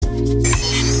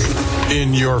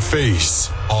In your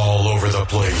face, all over the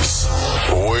place.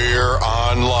 We're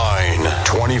online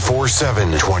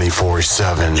 24/7.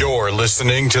 24/7. You're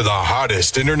listening to the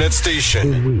hottest internet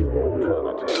station. The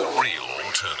real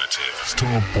alternative.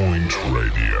 Starpoint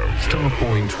Radio.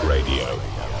 Starpoint Radio.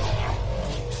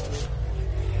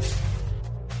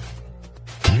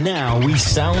 Now we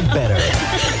sound better.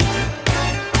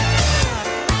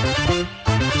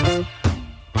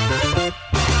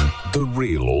 The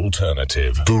real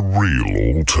alternative. The real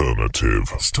alternative.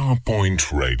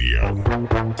 Starpoint Radio.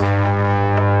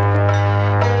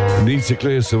 Need to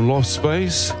clear some loft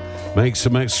space? Make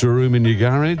some extra room in your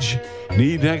garage?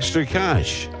 Need extra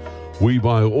cash? We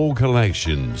buy all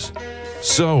collections.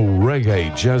 Soul,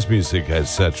 reggae, jazz music,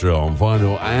 etc. on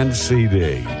vinyl and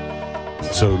CD.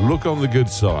 So look on the good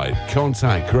side.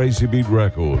 Contact Crazy Beat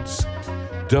Records.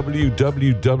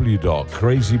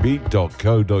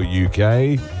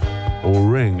 www.crazybeat.co.uk or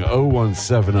ring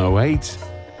 01708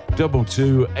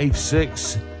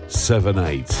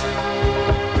 228678.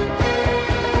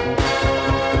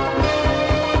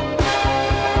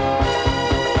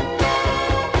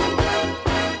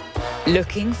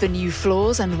 Looking for new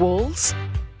floors and walls?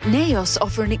 Naos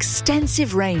offer an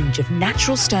extensive range of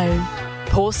natural stone,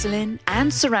 porcelain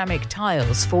and ceramic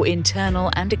tiles for internal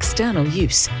and external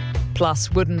use, plus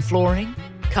wooden flooring,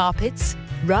 carpets,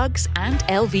 rugs and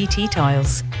LVT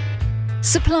tiles.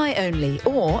 Supply only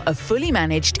or a fully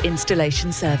managed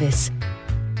installation service.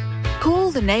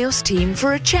 Call the Naos team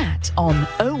for a chat on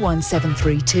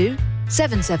 01732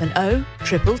 770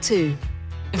 222.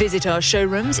 Visit our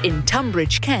showrooms in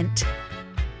Tunbridge, Kent,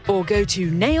 or go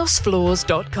to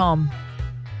naosfloors.com.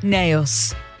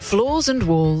 Naos, floors and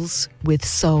walls with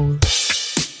soul.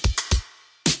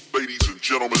 Ladies and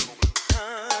gentlemen,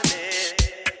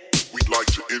 we'd like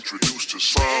to introduce to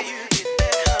some and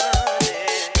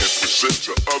present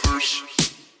to others,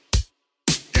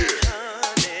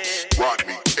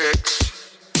 Rodney X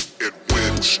and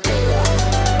Windstorm.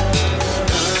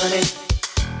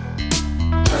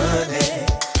 Honey,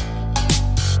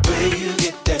 where you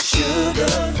get that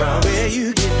sugar from? Where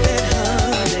you get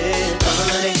that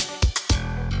honey?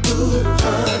 Ooh,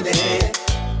 honey,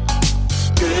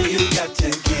 girl, you got to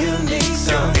give me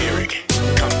some. Yo, Eric,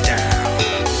 come down.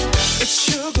 If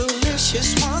sugarlicious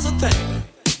was a thing,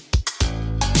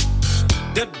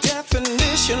 the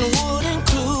definition would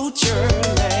include your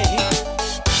name.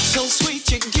 So sweet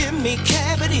you give me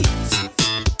cavities.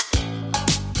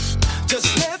 Just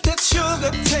let that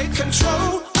sugar take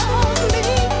control of me.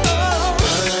 Oh,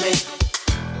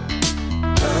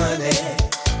 honey,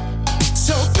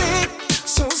 so thick,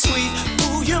 so sweet.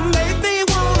 Ooh, you make me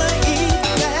wanna eat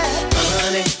that.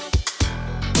 Honey,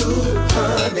 ooh,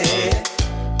 honey.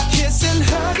 Kissing,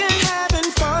 hugging, having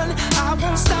fun. I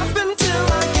won't stop until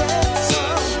I get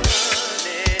some.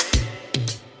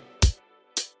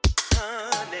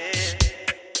 Honey,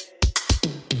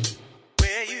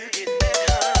 where you get that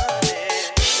honey?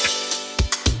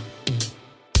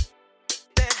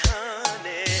 That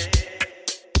honey.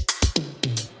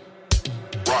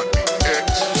 Rodney X.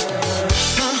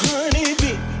 My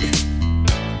honeybee,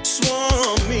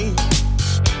 swarm me.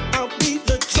 I'll be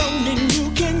the drone and you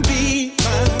can be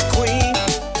my queen.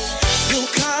 Your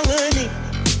colony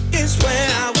is where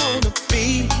I wanna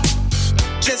be.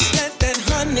 Just let that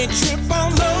honey drip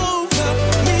all over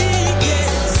me,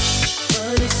 yes.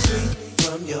 Honey sweet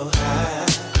from your high.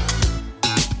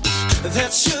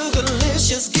 That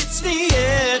sugarlicious gets me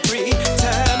every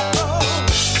time. Oh,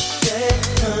 that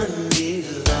honey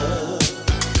love.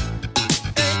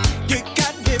 You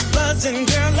got me buzzing,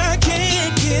 girl, I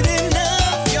can't get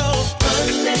enough. Your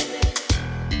honey.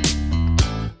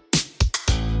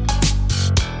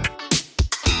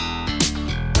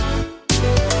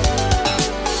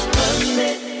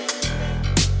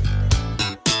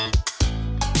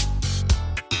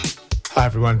 Hi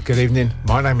everyone, good evening.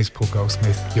 My name is Paul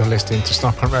Goldsmith. You're listening to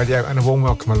Starpoint Radio and a warm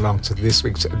welcome along to this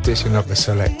week's edition of the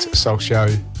Select Soul Show.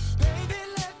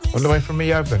 On the way from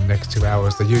me over the next 2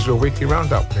 hours, the usual weekly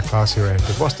roundup with a classier end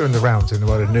of what's doing the rounds in the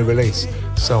world of new release,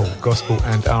 soul, gospel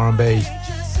and R&B.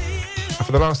 And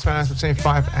for the last 2 hours between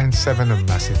 5 and 7, a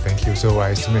massive thank you as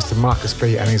always to Mr. Marcus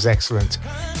B and his excellent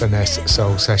Finesse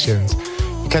Soul Sessions.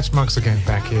 You catch Marcus again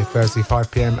back here Thursday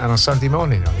 5pm and on Sunday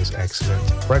morning on his excellent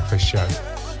breakfast show.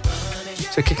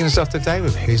 So kicking us off today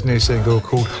with his new single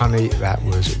called Honey, that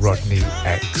was Rodney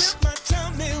X.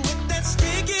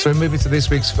 So we're moving to this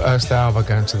week's first hour by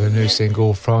going to the new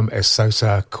single from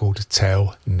Esosa called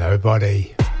Tell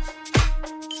Nobody.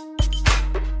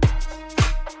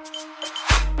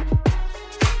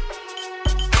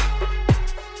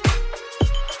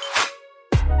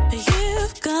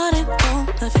 You've got it,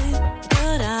 don't let it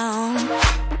go down.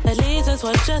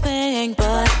 knows what you think,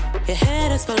 but your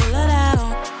head is full of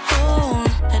doubt. Oh,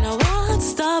 and no one's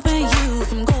stopping you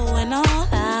from going all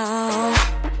out.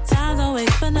 Time don't wait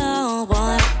for no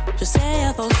one. Just say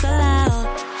your thoughts aloud.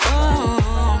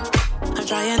 Oh, I'm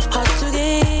trying hard to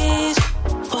gauge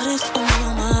what is on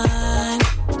your mind.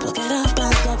 Forget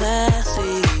about the past,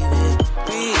 leave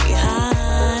it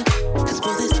behind. 'Cause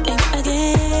both this ain't a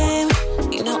game.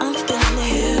 You know I'm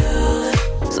feeling you.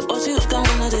 So what you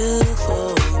gonna do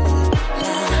for me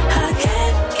now? I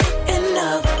can't get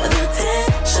enough of the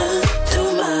tension. Too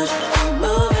much. I'll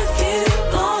move with you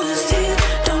long as you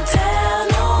don't tell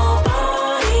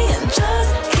nobody and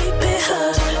just keep it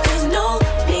hush. There's no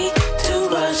need to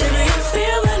rush. If you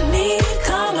feel the need,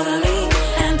 come on to me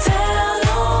and tell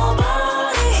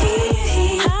nobody.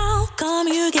 How come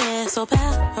you get so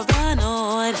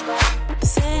paranoid?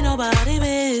 This ain't nobody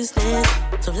business,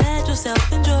 so let yourself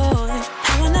enjoy.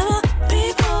 And whenever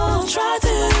people try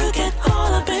to get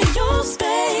all up in your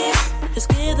space, just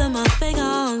give them a fake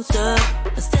answer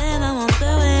and send them on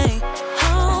their way.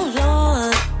 Oh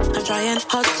Lord, I'm trying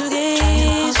hard to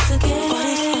gauge what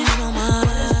is on your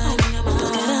mind.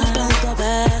 Forget about the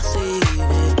past, leave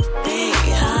it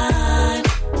behind.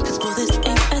 'Cause both this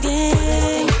ain't a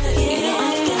game. You know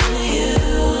I'm feeling you.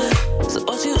 So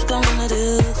what you gonna do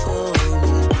for me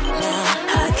now?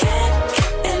 I can't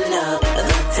get enough of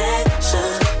the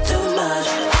tension. Too much.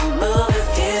 I'll move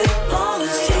with you long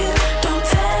as you don't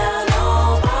tell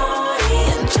nobody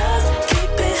and just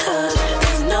keep it hush.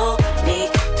 There's no need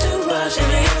to rush. If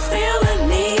you feel the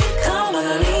need, come on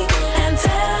to me and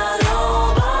tell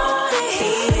nobody.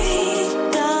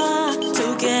 Got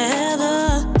together,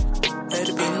 there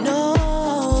to be no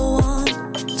one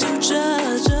to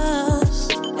judge us.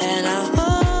 And I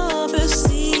hope you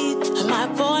see my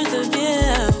point of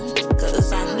view, 'cause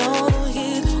I know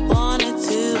you wanted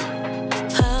to.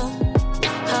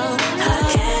 I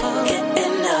can't get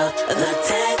enough of the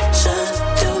tension.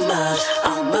 Too much.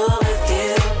 I'll move with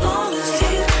you long as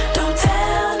you don't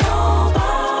tell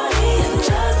nobody and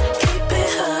just keep it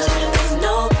hush. There's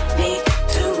no need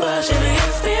to rush. If you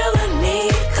feel the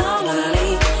need, come on to me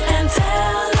and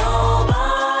tell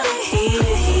nobody.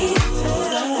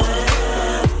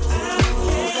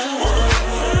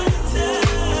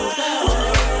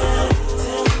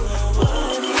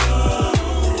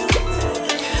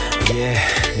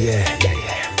 Yeah.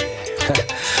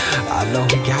 I know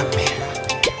he got me.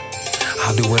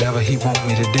 I'll do whatever he want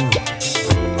me to do.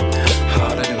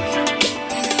 Hallelujah.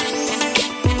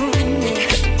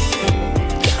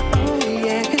 Oh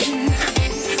yeah.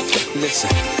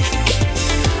 Listen.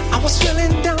 I was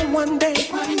feeling down one day.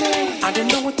 I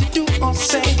didn't know what to do or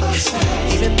say.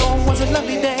 Even though it was a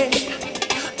lovely day,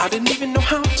 I didn't even know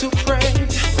how to pray.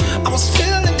 I was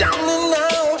feeling down and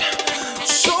out,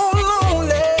 so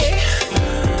lonely.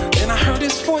 Then I heard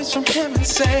his voice from heaven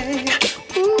say,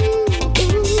 keep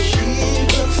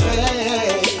the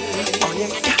faith. All you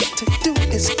got to do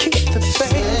is keep the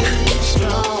faith.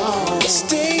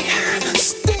 Stay strong.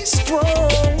 Stay strong.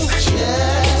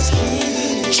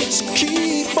 Just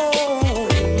keep on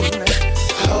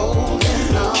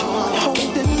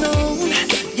holding on.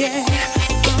 Yeah.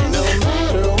 No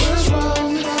matter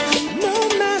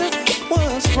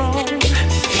what's wrong,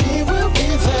 he will be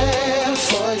there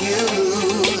for you.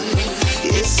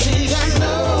 You see, I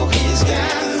know he's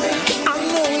got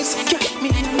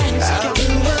me. I'll do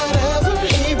whatever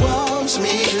he wants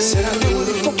me to do.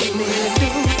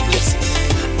 Listen,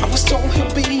 I was told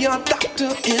he'll be a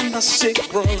doctor in the sick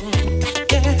room.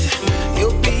 Yeah,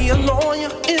 he'll be a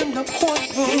lawyer in the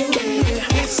courtroom.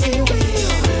 Yes, he will.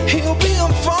 He'll be a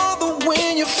father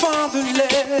when you're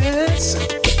fatherless,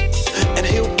 and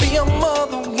he'll be a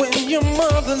mother when you're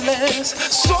motherless.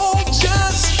 So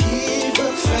just keep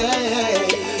the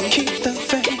faith. Keep the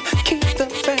faith. Keep the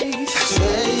faith.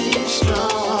 Stay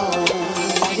strong.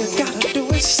 All you gotta do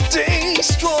is stay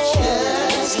strong.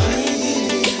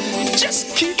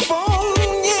 Just keep on,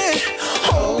 yeah.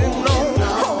 Holding on.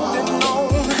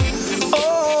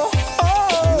 Oh.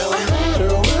 No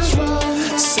matter what's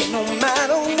wrong. Say no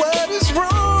matter what is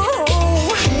wrong,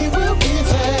 he will be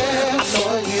there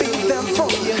for you.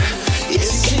 You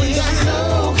see, I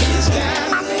know he's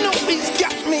got me.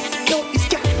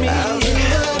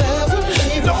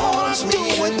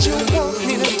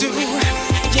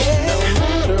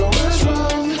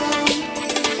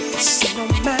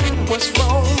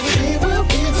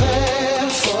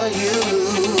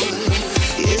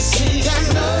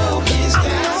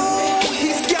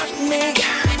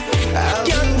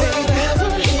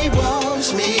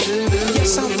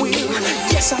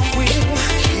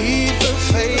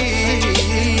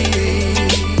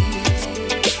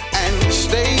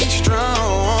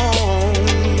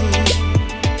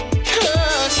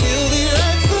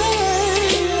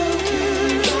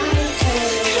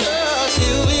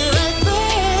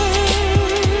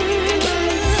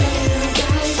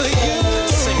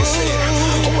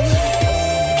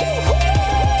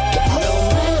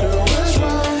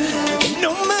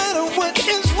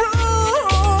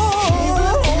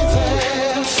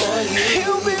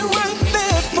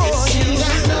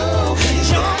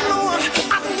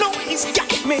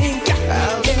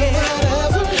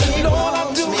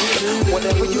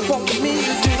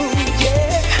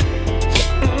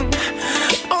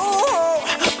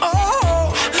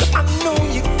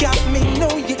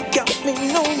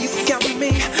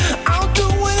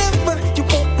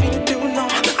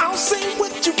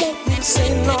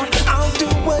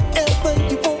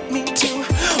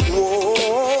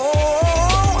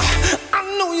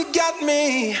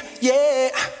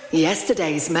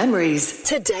 Yesterday's memories,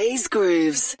 today's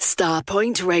grooves.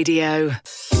 Starpoint Radio.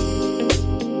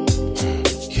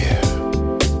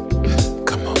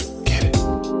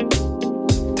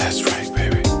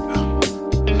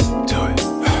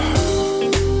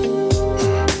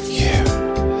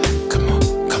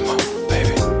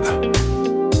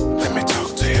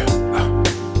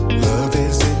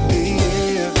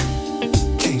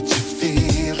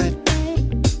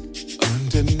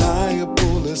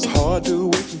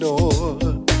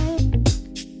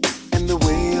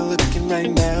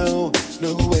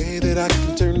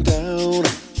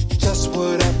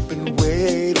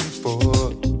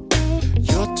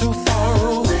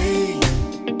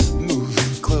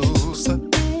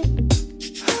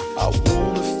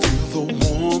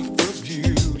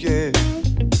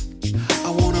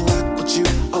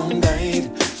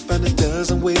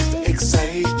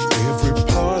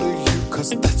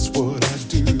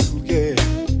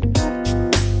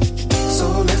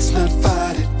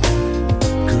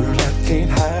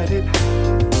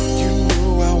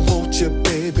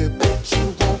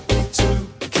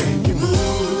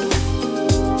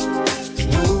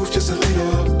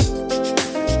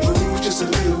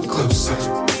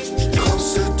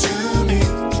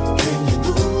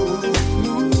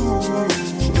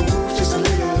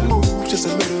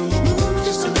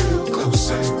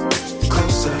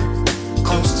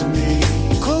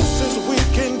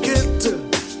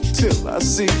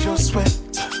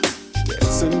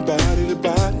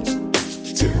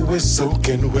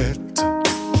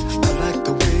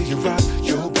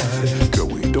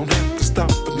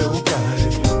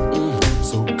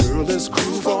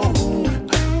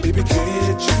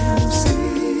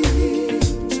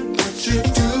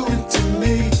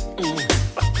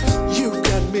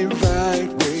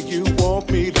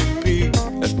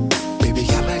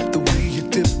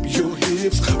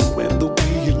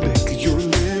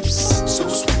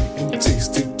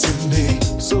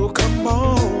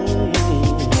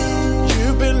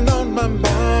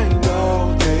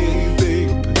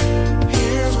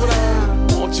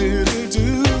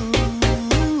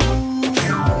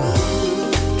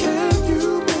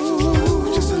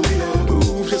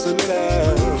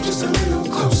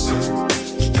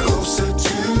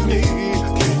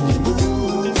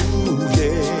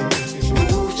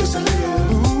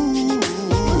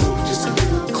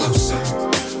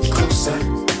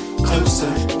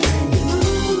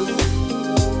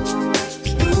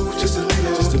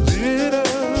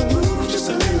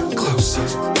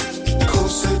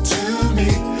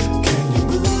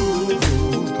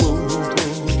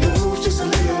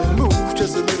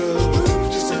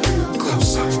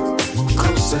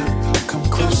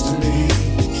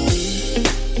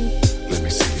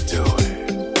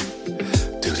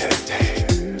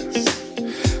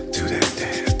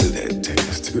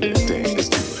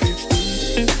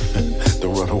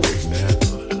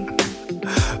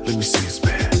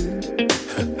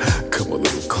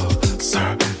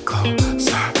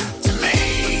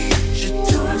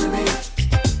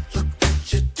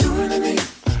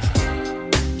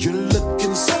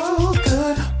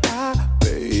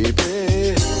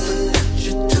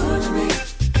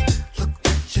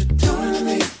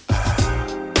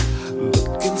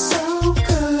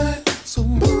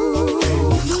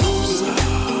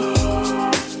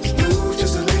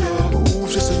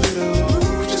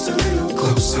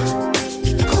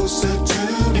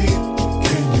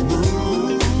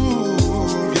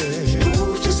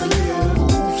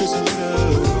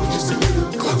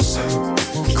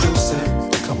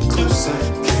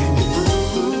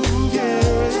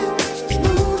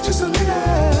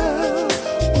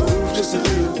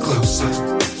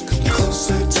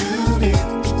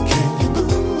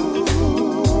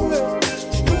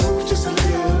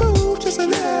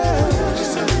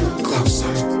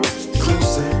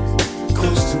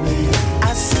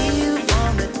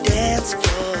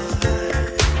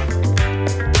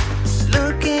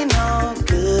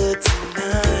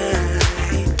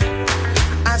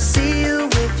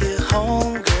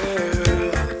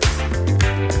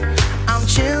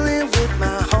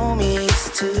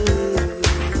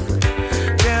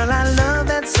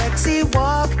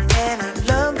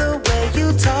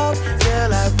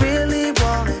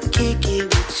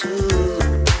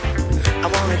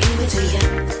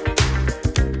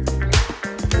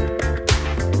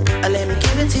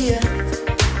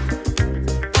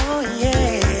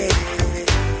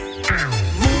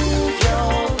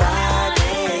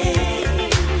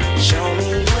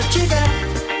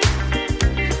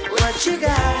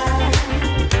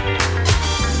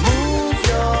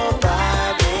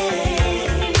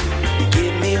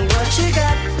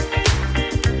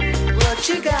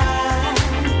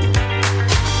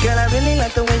 Girl, I really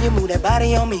way you move that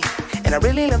body on me. And I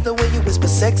really love the way you whisper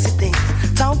sexy things.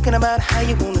 Talking about how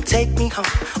you wanna take me home.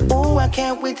 Oh, I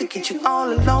can't wait to get you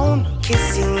all alone.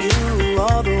 Kissing you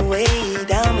all the way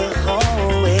down the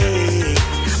hallway.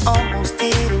 Almost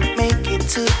didn't make it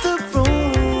to the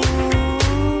room.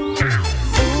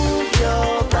 Move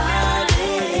your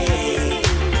body.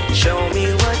 Show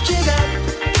me what you got.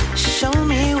 Show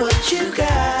me what you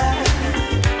got.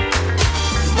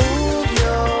 Move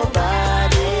your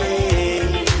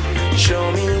body.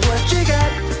 Show me what you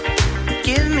got.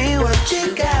 Give me what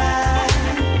you got.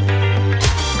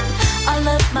 All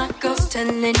of my girls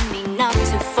telling me not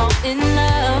to fall in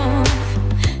love.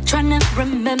 Trying to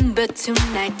remember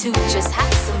tonight to just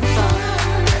have some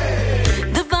fun.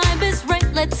 The vibe is right,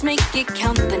 let's make it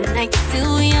count. The night's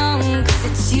still young, 'cause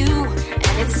it's you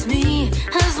and it's me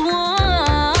as one.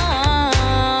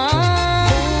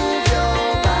 Move your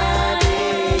body.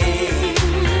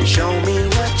 Show me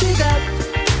what you got.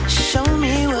 Show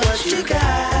me what you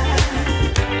got.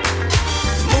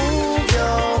 Move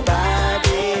your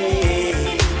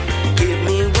body. Give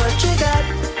me what you got.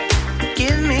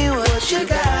 Give me what you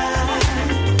got.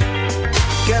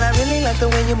 Girl, I really like the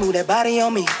way you move that body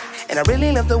on me. And I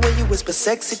really love the way you whisper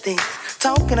sexy things.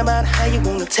 Talking about how you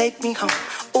wanna take me home.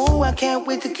 Oh, I can't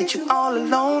wait to get you all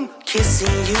alone.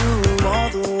 Kissing you all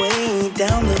the way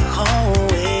down the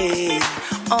hallway.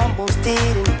 Almost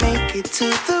didn't make it to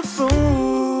the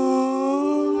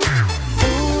room.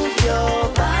 Move your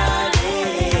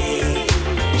body.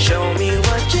 Show me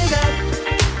what you got.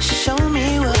 Show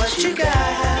me what you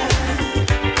got.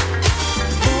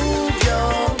 Move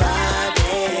your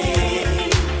body.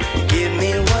 Give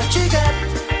me what you got.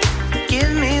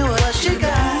 Give me what you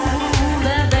got.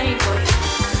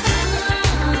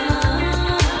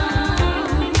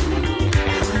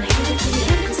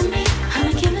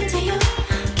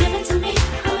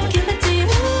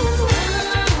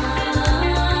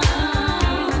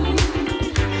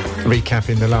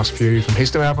 Recapping the last few from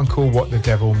his new album called What the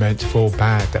Devil Meant for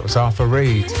Bad. That was Arthur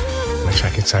Reed. And the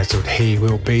track entitled He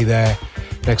Will Be There.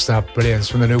 Next up, brilliance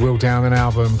from the new Will Downing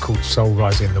album called Soul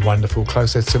Rising, the wonderful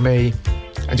Closer to Me.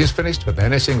 And just finished with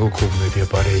then a single called Move Your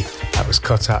Body. That was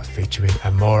Kotta featuring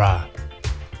Amora.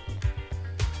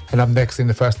 And up next in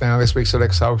the first hour of this week's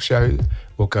Select Soul Show,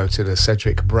 we'll go to the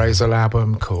Cedric Brazel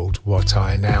album called What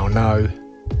I Now Know.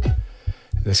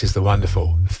 This is the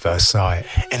wonderful First Sight.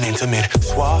 An intimate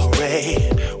soiree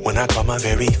when I caught my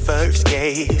very first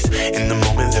gaze. In the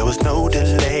moment there was no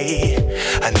delay.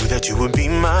 I knew that you would be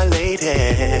my lady.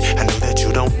 I know that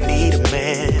you don't need a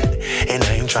man, and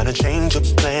I ain't trying to change your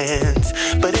plans.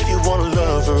 But if you want a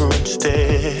lover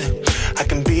instead, I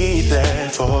can be there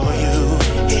for you.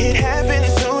 It happened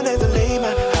as soon as I laid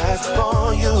my eyes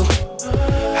upon you.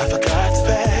 I forgot the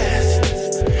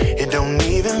past. It don't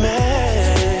even matter.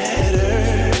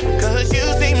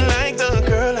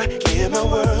 My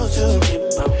world to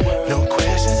no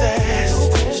questions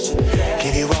asked.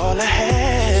 Give you all I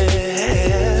have.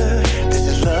 This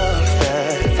is love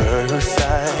at first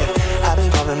sight. I've been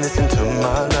calling this into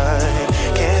my life.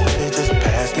 Can't let it just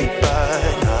pass me by.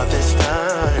 Not this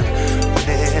time. When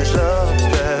it's love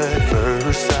at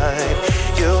first sight,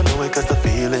 you'll know it 'cause the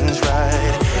feeling's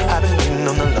right. I've been waiting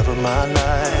on the love of my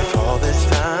life all this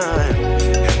time.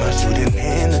 Am I shooting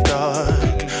in the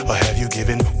dark, or have you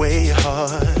given away your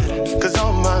heart? 'Cause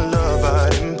all my love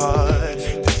I'd impart.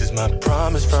 This is my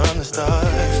promise from the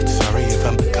start. Sorry if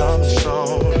I'm becoming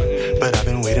strong, but I've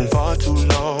been waiting far too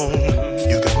long.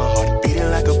 You got my heart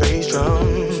beating like a bass drum.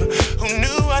 Who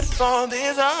knew I'd fall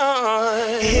this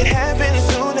hard? It happened as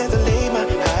soon as I laid my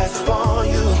eyes upon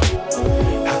you.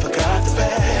 I forgot the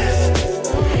past.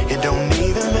 It don't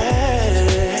even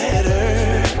matter.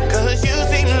 'Cause you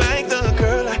seem like the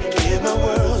girl I give my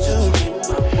world to.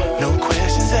 No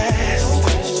questions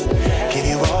asked. Give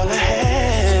you all I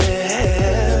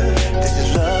have. This is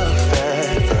love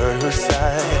at first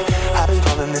sight. I've been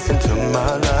calling this into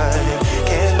my life.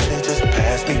 Can't let it just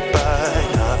pass me by.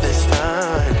 Not this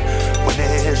time. When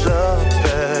it's love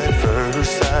at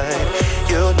first sight,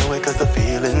 you'll know it 'cause the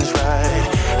feeling's right.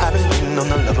 I've been waiting on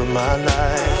the love of my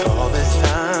life all this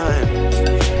time.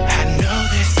 I know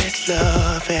this is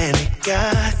love and it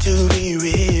got to be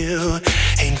real.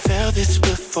 Ain't felt this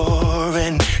before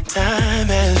and time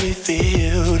has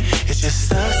revealed. It's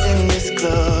just us in this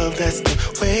club, that's the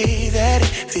way that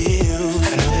it feels.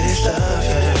 I know that it's love,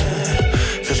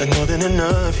 yeah. Feels like more than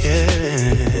enough,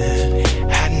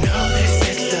 yeah. I know this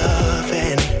is love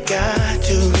and it got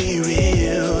to be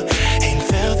real. Ain't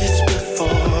felt this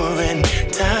before and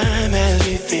time has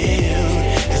revealed.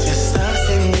 It's just us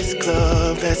in this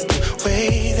club, that's the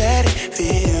way that it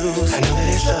feels. I know that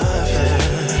it's love,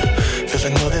 yeah. Feels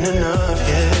like more than enough,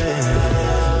 yeah.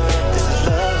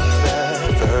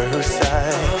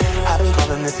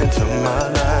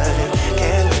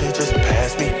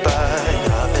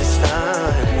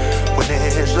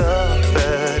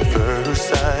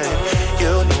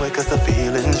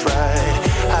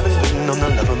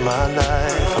 my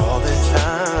life all this time.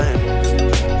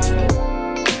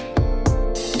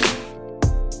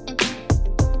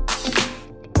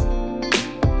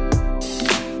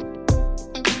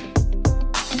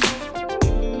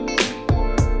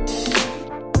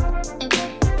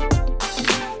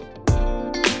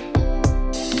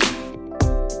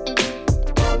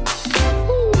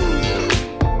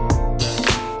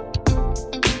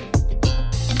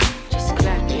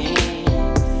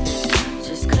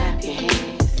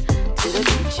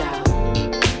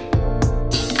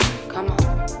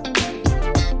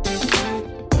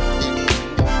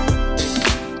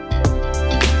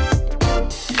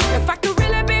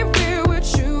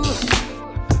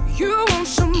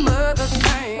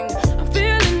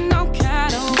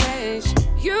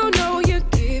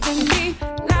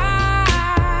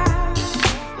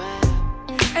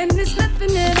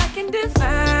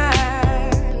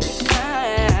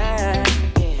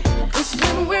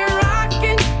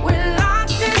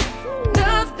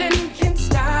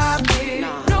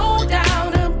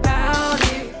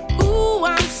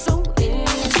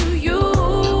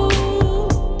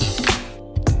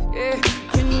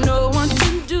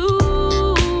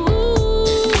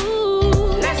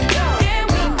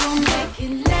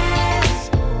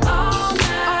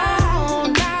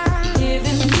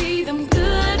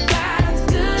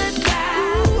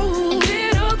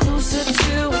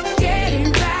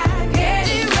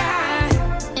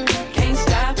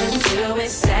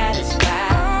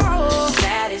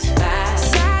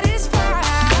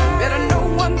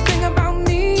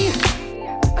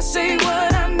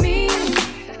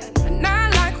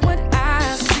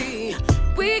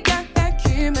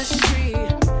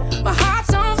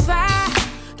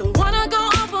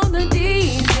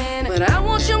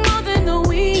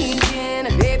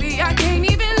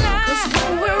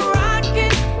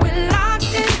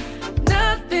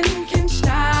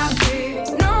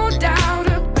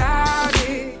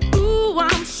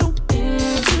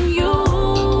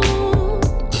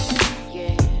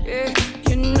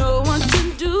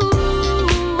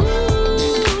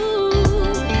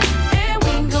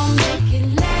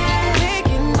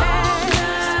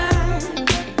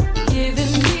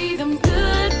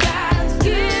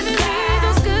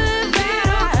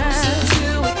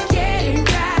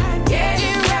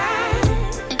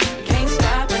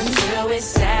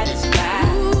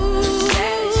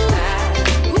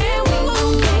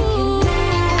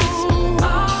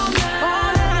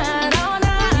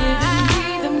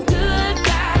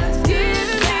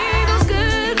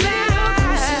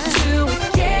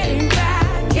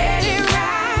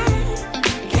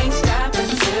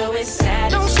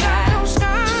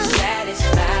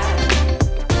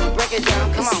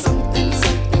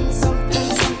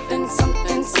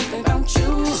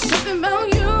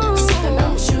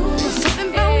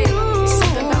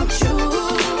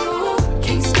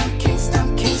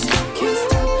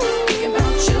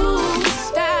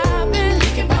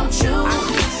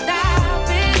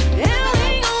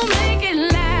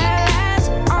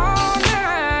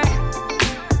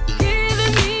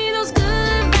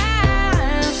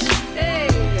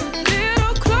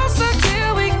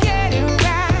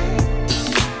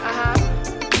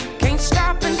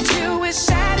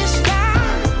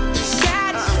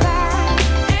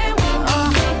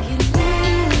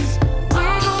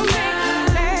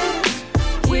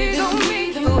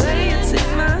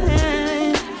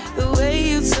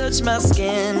 My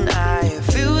skin, I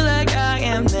feel like I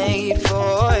am made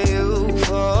for you,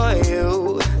 for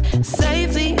you.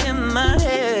 Safely in my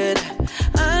head,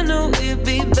 I know it'd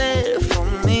be better for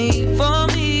me, for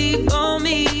me, for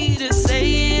me to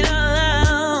say it out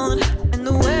loud. And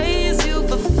the ways you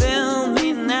fulfill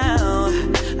me now,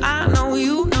 I know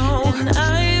you know. And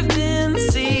I've been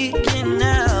seeking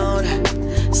out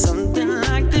something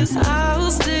like this.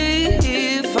 I'll stay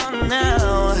here for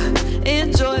now.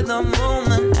 Enjoy the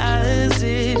moment as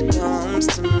it comes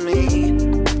to me.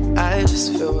 I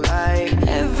just feel like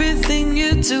everything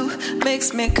you do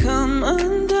makes me come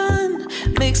undone,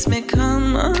 makes me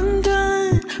come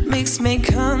undone, makes me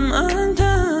come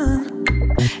undone.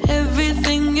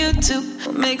 Everything you do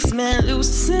makes me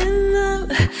loosen up,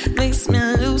 makes me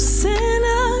loosen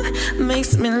up,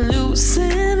 makes me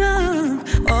loosen up.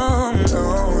 Oh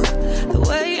no, the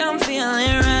way I'm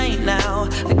feeling right now,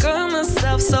 I got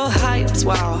myself so hyped,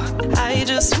 wow. I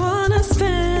just wanna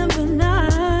spend the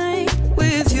night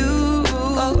with you.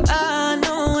 Oh, I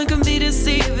know it can be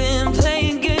deceiving,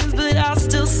 playing games, but I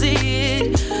still see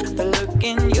it. The look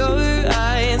in your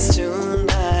eyes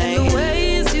tonight, and the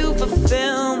ways you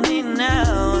fulfill me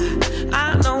now,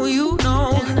 I know you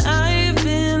know. And I've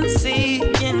been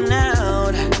seeking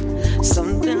out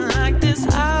something like this.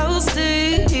 I'll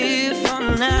stay here for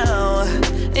now.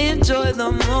 enjoy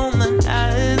the moment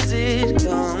as it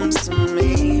comes to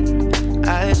me.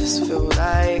 I just feel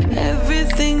like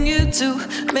everything you do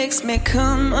makes me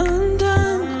come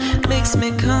undone, makes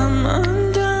me come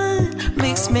undone,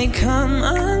 makes me come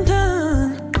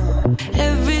undone.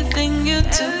 Everything you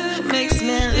do makes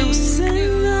me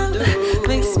loosen up,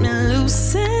 makes me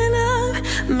loosen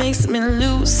up, makes me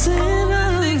loosen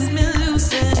up, makes me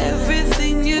loosen.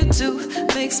 Everything you do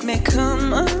makes me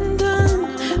come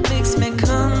undone, makes me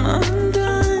come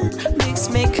undone, makes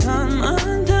me come undone.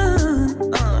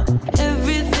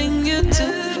 Everything you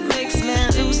do makes me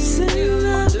loosen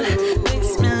up,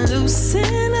 makes me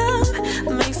loosen up,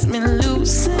 makes me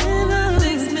loosen up,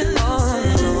 makes me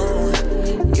loosen.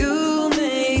 You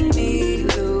make me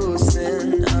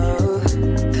loosen up.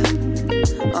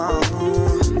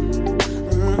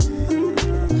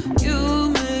 You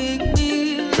make me.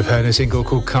 We've heard a single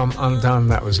called Come Undone.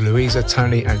 That was Louisa,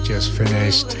 Tony, and just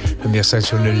finished from the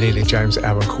essential new Lily James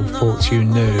album called Thoughts You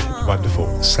Knew.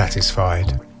 Wonderful,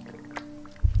 Satisfied.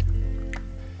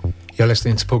 You're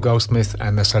listening to Paul Goldsmith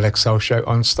and the Select Soul Show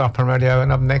on Starpoint Radio,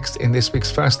 and up next in this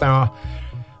week's first hour,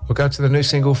 we'll go to the new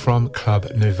single from Club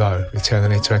Nouveau,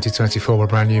 returning in 2024 with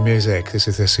brand new music. This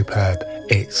is the superb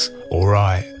It's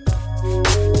Alright.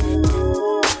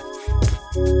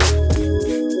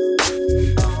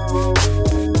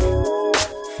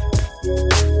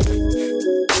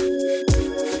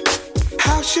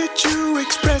 How should you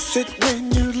express it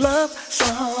when you love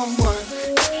someone?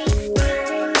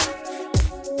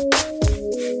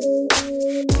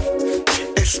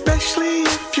 Especially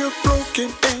if you're broken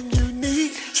and you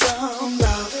need some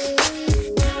love.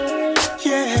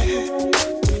 Yeah.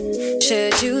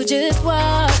 Should you just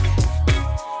walk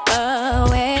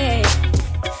away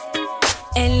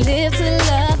and live to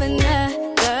love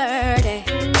another day?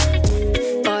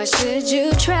 Or should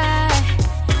you try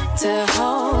to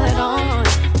hold on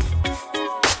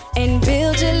and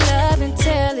build your love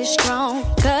until it's strong?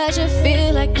 Cause you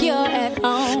feel like you're at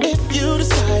home. If you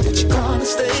decide that you're gonna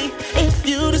stay, if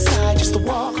you decide just to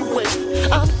walk away,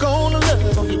 I'm gonna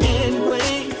love on you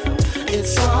anyway.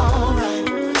 It's alright.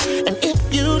 And if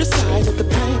you decide that the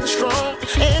pain is strong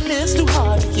and it's too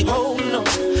hard to keep holding on,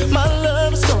 my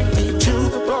love is gonna be to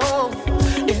the bone.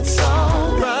 It's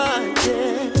alright,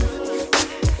 yeah.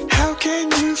 How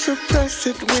can you suppress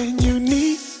it when you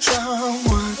need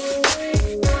someone?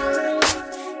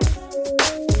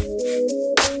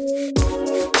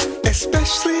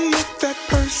 Especially if that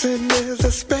person is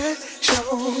a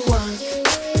special one.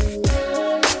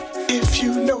 If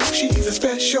you know she's a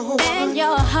special one. And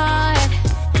your heart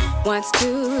wants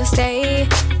to stay.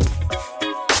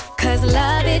 Cause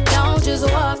love, it don't just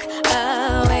walk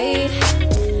away.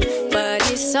 But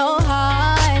it's so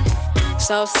hard,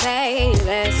 so say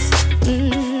less.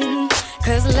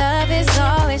 Cause love is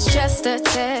always just a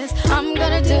test. I'm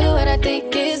gonna do what I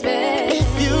think is best.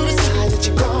 If you decide that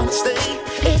you're gonna stay,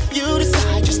 if you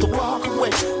decide just to walk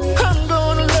away, I'm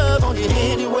gonna love on you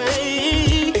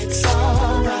anyway. It's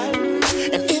alright.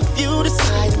 And if you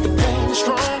decide that the pain is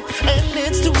strong and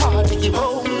it's too hard to keep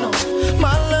holding on,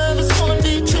 my love is gonna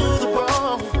be to the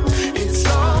bone. It's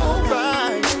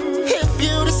alright. If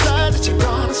you decide that you're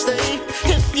gonna stay,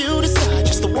 if you decide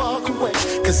just to walk away,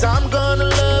 cause I'm gonna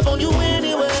love on you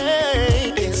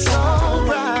anyway. It's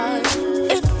alright.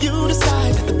 If you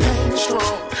decide that the pain is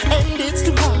strong and it's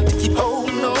too hard to keep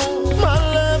holding on, my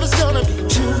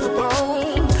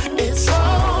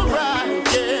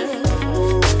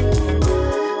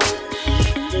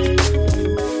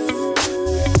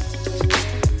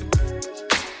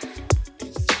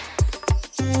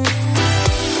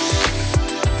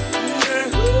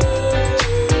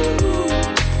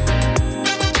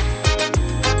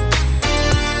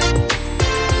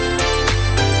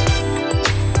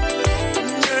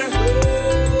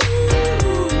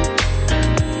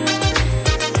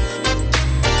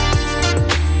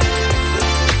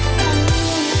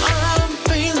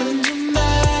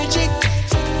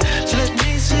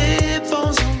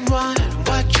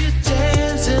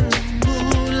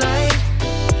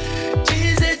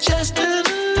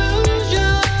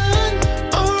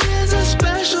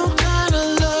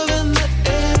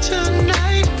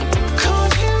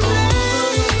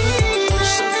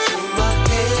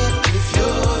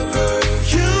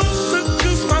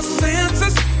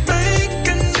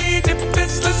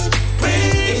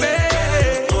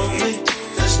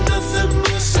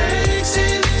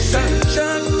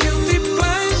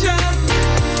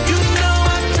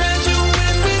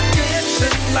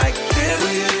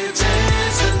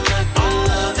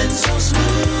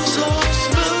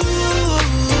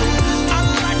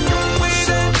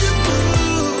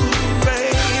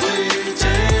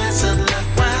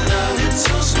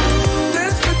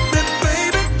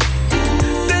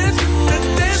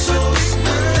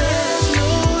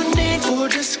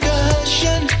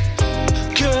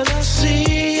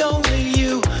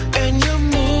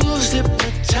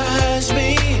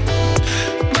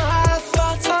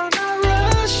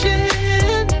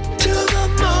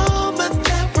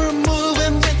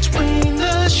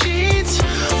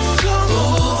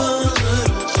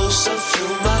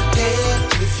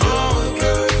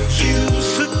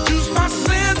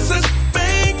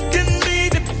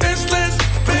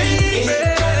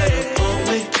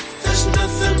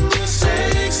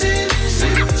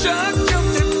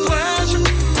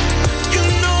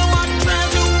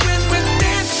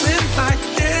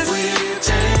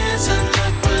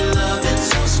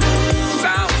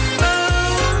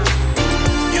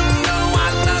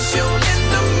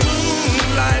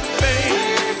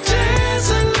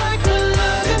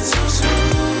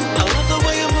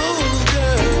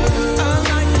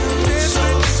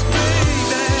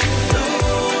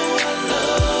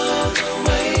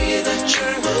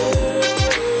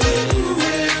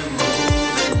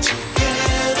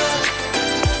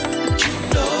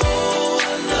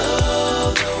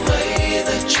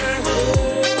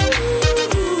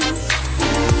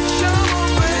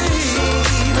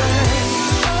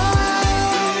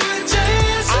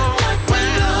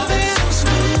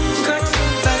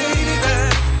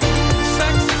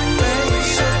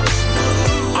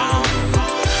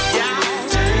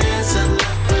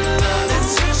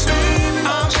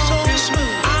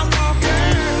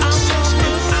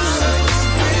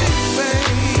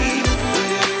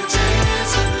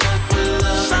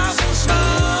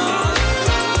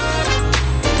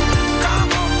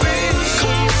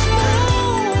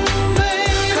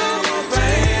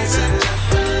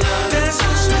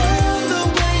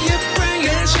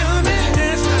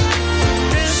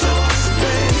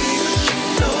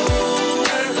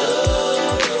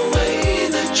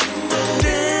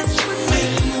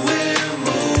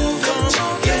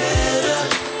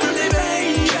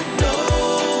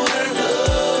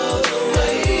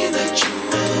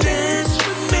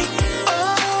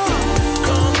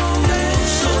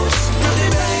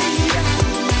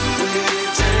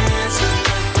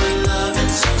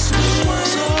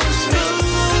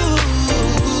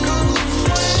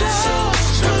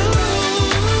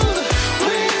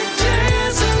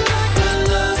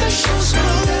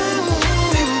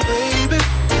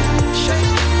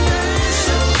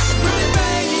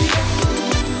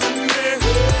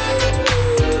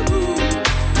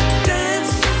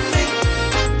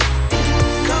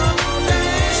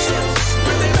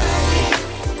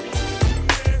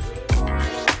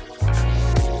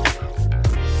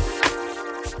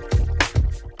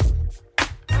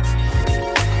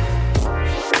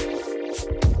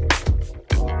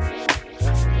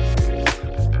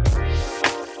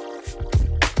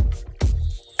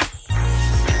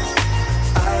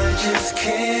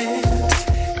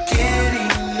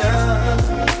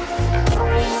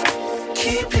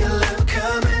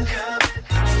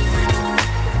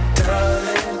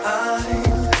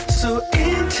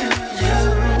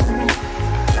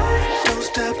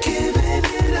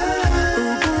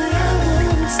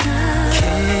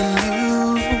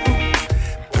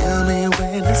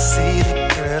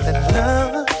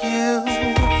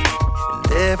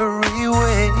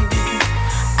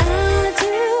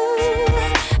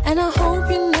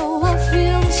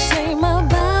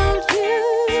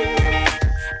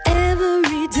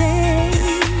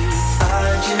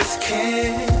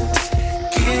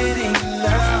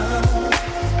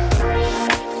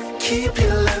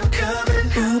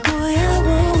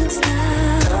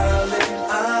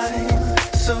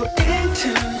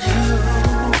into you.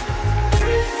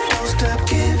 Don't stop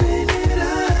giving it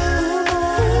up.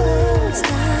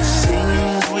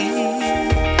 Seems we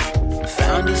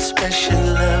found a special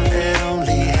love that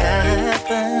only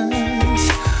happens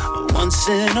once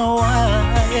in a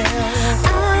while.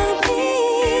 I'll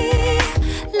be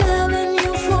loving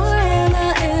you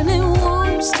forever, and it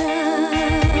won't stop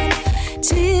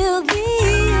till the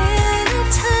end of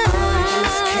time. I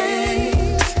just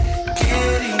can't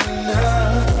get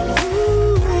enough.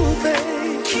 Ooh,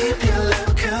 babe, keep your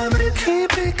love coming,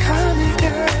 keep it coming,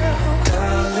 girl.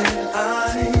 Darling,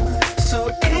 I'm so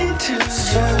into you.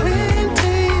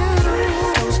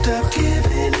 Don't stop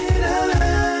giving it up.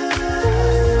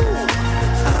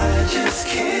 I just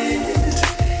can't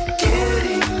get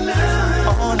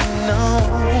enough. Oh no,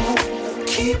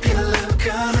 keep your love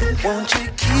coming. Won't you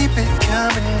keep it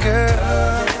coming, girl?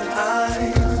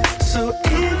 I'm so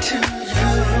into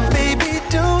you. Baby,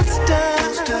 don't stop.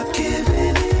 Don't stop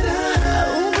giving it up.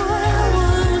 I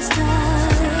won't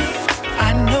stop. I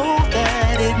know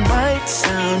that it might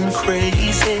sound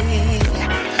crazy,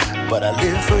 but I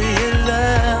live for your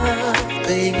love,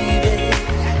 baby.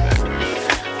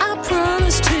 I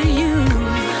promise to you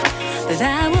that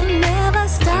I will never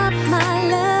stop my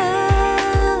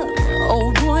love.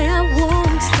 Oh boy, I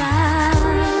won't stop.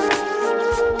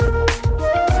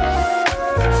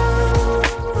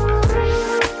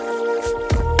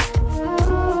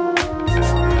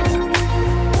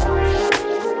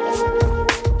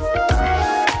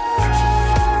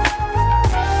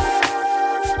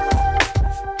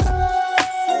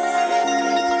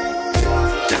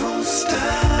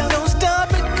 Don't stop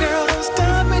it, girl. Don't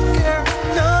stop it, girl.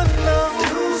 No, no,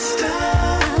 don't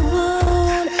stop. I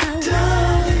won't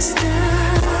stop.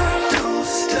 Don't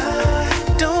stop.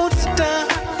 Don't stop.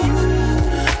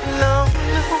 No,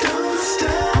 don't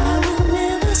stop. I will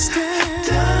never stop.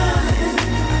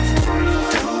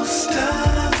 Don't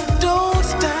stop. Don't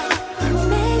stop.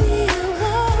 Maybe I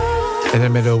won't. In the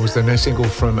middle was the new single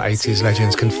from 80s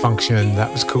legends Can Function.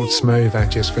 That was called Smooth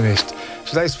and just finished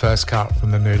today's first cut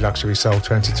from the new Luxury Soul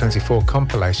 2024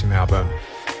 compilation album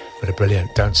with a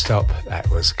brilliant Don't Stop. That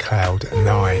was Cloud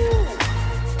 9.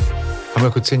 And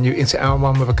we'll continue into hour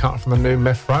one with a cut from the new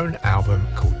Methrone album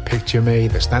called Picture Me.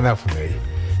 The standout for me,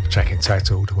 a track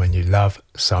entitled When You Love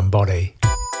Somebody.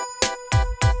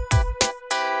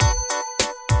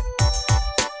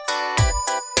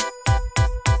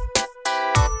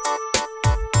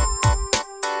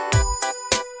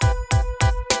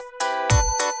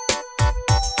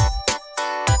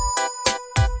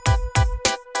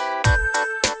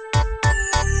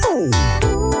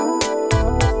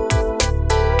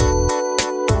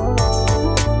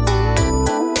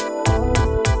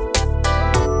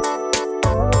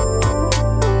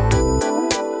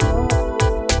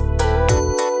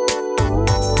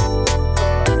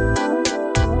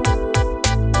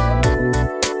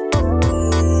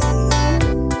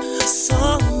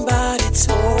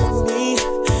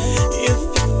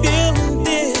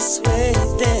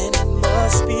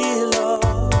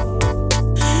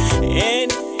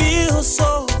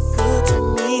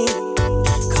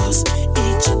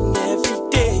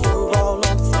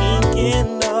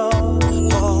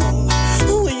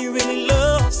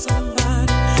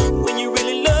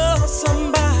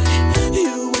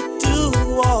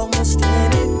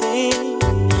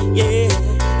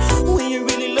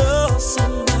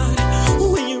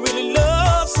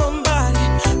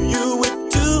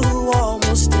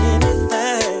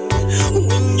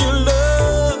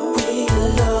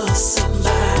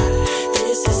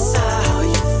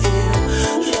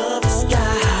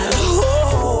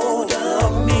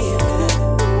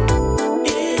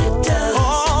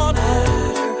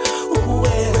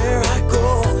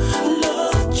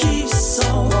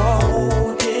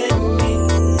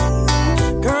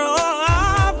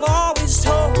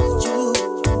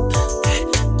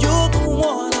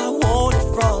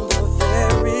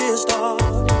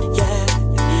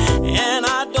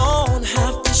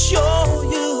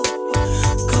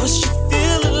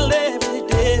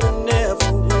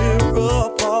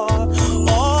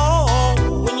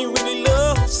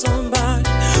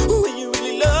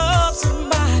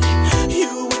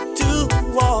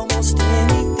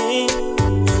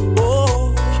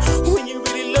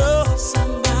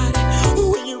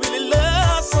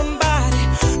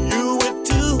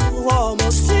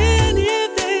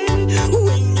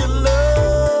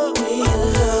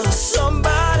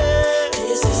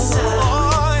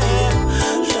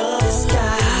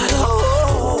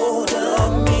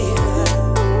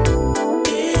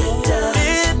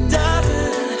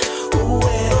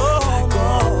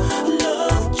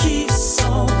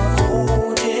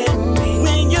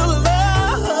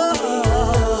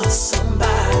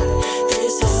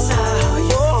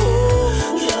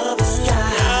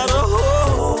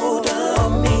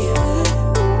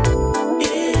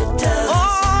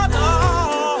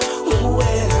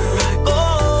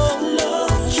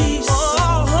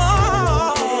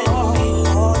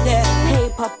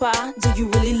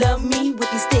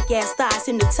 Nice thighs,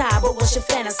 hypnotized, but what's your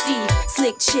fantasy?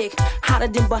 Slick chick, hotter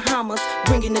than Bahamas,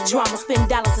 bringing the drama, spend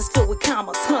dollars that's filled with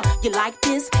commas. Huh, you like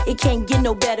this? It can't get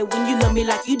no better when you love me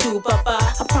like you do, papa.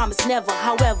 I promise never,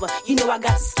 however, you know I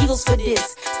got the skills for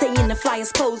this. Stay in the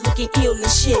flyers pose, looking ill and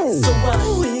shit. So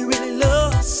when you really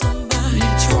love somebody,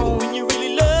 when you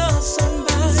really love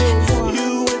somebody,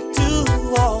 you would do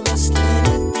almost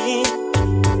anything.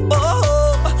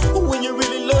 Oh, when you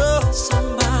really love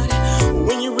somebody,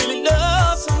 when you really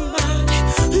love somebody,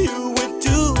 you would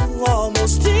do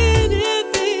almost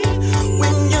anything.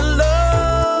 When you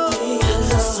love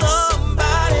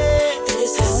somebody,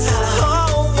 this is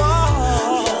how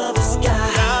love has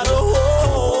got a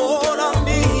hold on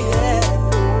me.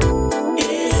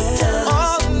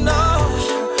 Oh no,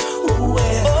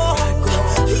 where I go,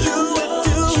 you would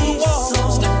do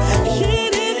almost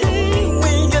anything.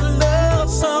 When you love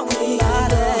somebody,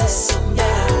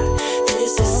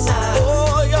 this is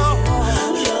how your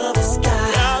love has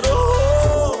got a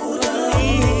hold on me.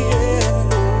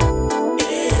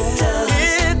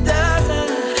 It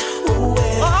doesn't.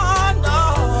 Oh no,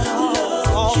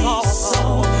 love keeps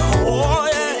on. Oh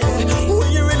yeah, when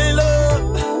you really love,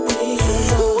 when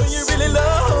you really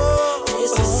love,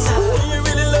 this is how when you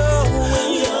really love, when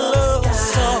you love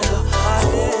somebody,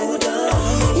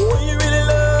 when you really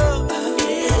love,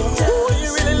 when you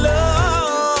really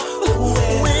love,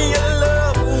 when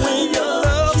you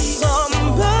love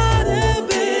somebody,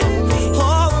 baby.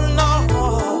 Oh no,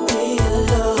 when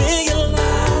you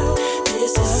love,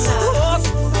 this is how.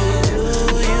 Do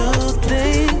you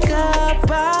think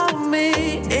about me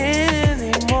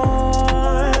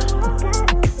anymore?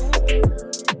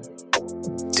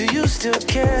 Do you still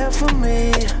care for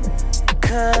me?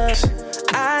 'Cause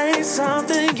I ain't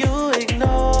something you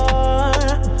ignore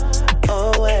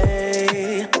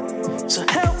away. So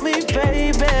help me,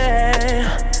 baby.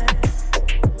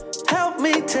 Help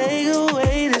me take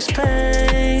away this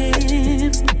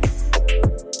pain.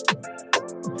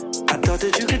 I thought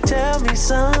that you could tell me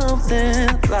something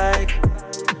like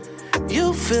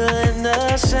you feeling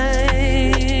the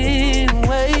same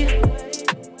way.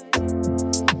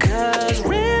 'Cause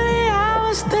really I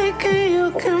was thinking you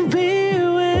can be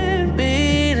with me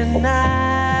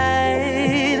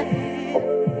tonight.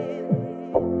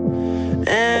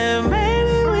 And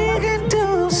maybe we can do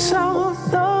some of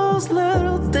those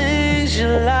little things you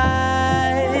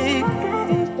like.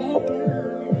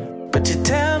 But you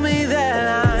tell me that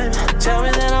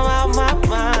I'm out my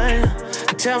mind.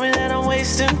 Tell me that I'm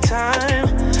wasting time.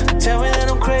 Tell me that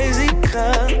I'm crazy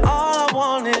 'cause all I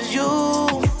want is you.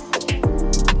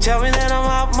 Tell me that I'm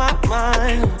out my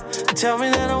mind. Tell me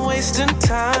that I'm wasting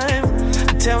time.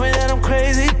 Tell me that I'm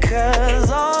crazy 'cause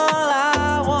all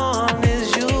I want is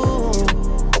you.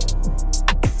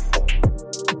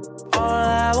 All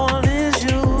I want is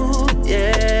you.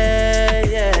 Yeah,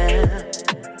 yeah.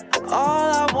 All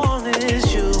I want is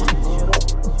you.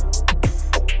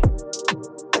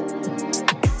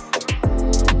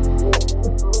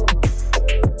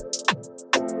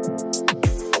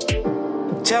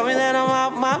 Tell me that I'm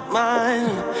out my mind.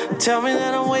 Tell me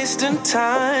that I'm wasting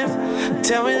time.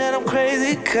 Tell me that I'm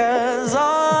crazy 'cause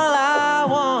all I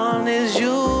want is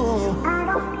you.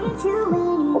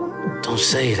 Don't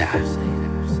say that.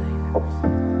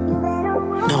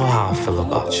 Know how I feel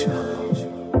about you.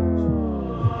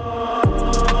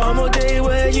 I'm a day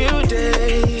where you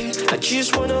day. I just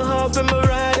wanna hop in my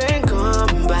ride and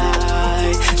come by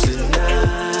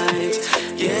tonight.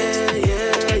 Yeah,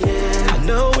 yeah, yeah. I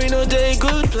know we know they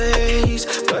good place,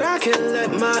 but I can't let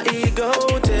my ego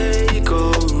take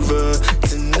over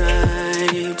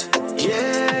tonight.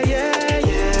 Yeah,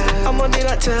 yeah, yeah. I'm on it,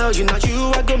 I tell you, now you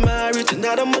I got married.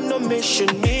 Tonight I'm on a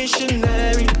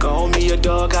missionary. Call me a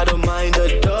dog, I don't mind a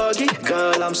doggy.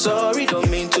 Girl, I'm sorry, don't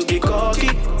mean to be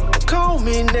cocky. Call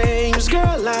me names,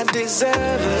 girl, I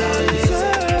deserve it.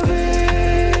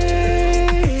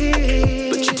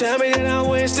 But you tell me that I'm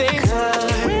wasting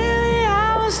time. Really, I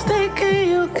was thinking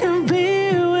you can be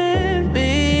with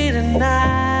me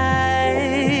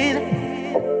tonight.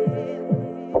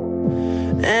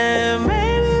 And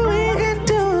maybe we can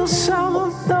do some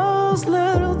of those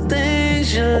little things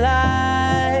you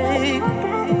like.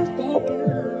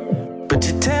 But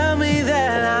you tell me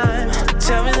that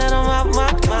I'm out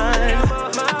my mind.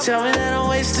 Tell me that I'm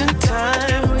wasting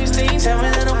time. Tell me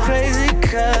that I'm crazy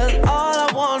 'cause all I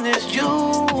want is you.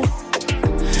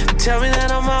 Tell me that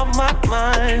I'm out my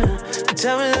mind.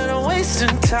 Tell me that I'm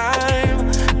wasting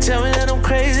time. Tell me that I'm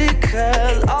crazy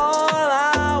 'cause all I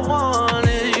want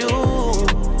is you.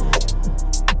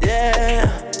 Yeah,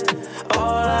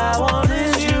 all I want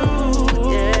is you.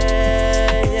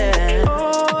 Yeah, yeah.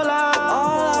 All I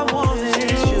want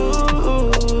is you.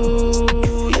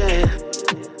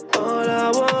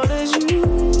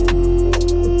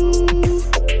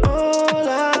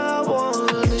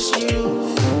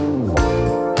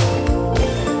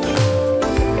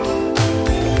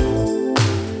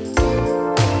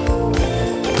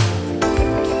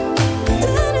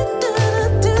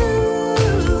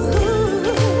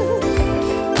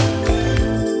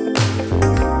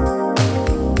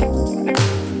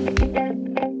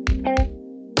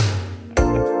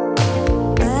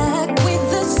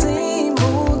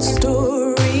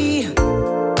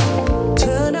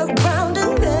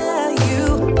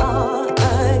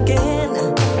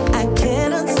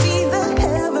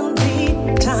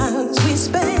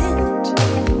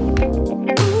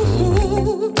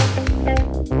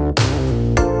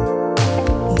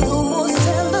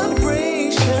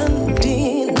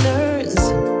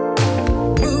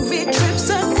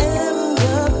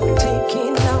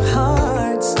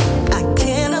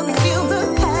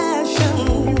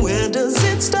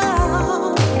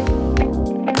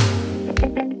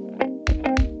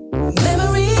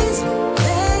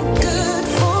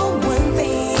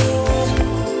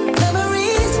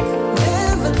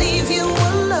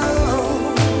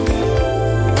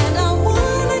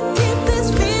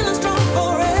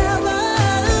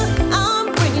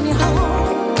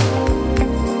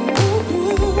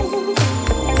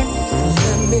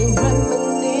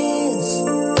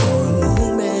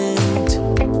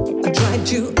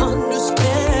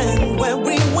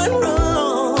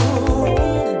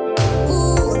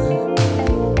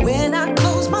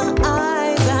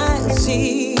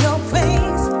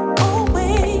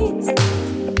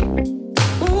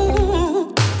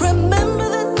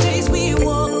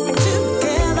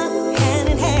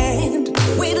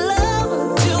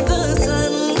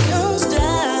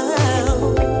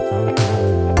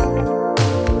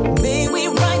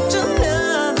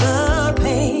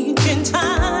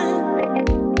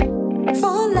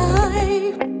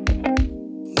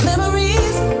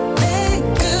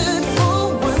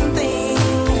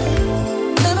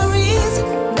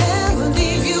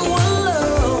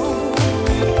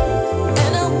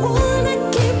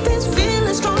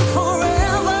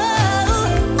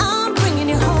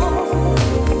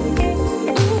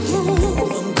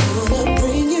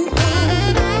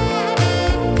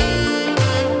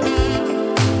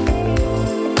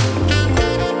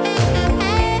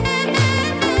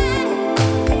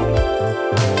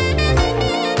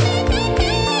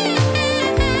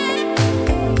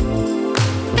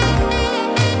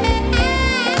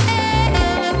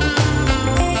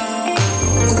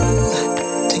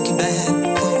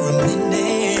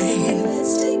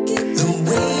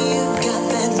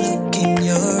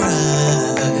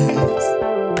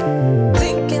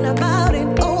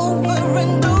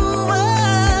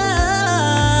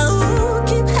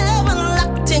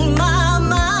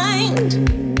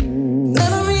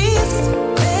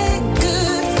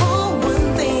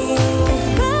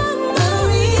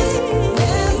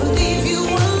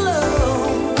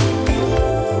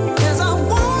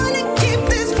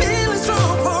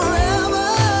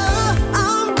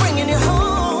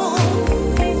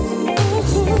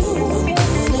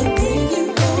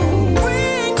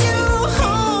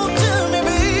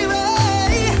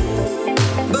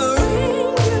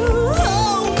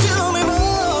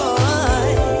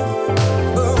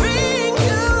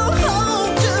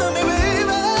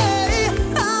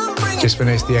 Chris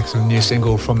Vaness, the excellent new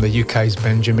single from the UK's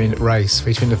Benjamin Race,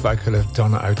 featuring the vocal of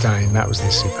Donna O'Dane. That was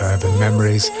the superb and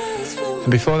Memories.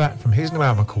 And before that, from his new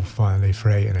album called Finally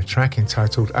Free and a track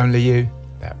entitled Only You,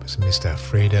 that was Mr.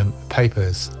 Freedom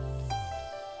Papers. A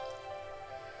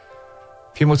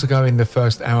few more to go in the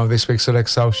first hour of this week's Select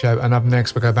Soul Show, and up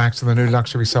next we'll go back to the new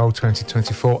Luxury Soul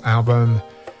 2024 album,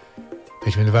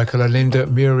 featuring the vocal of Linda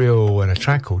Muriel and a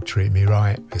track called Treat Me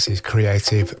Right. This is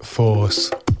Creative Force.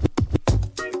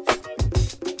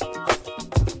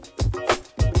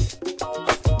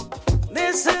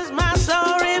 This is my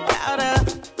story about a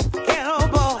ghetto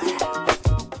boy.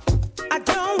 I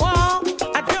don't want,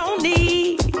 I don't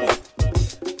need,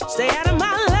 stay out of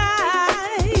my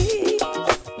life.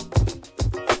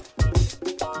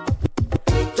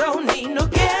 Don't need no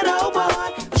ghetto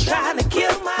boy who's trying to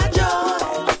kill my joy.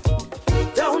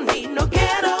 Don't need no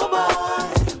ghetto boy.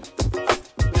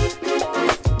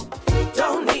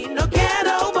 Don't need no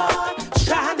ghetto boy who's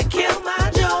trying to kill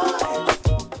my joy.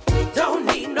 Don't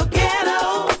need no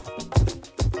ghetto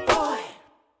boy.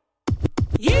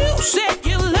 You said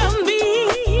you love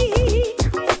me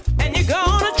and you're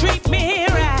gonna treat me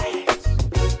right.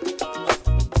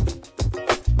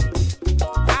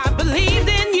 I believed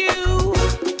in you,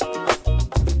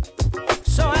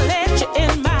 so I let you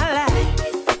in my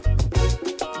life.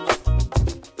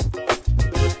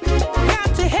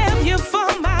 Got to have you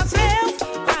for myself.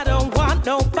 I don't want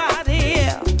nobody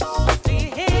else. Do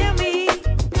you hear me?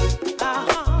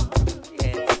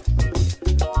 Yeah.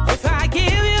 If I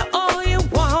give you all you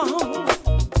want,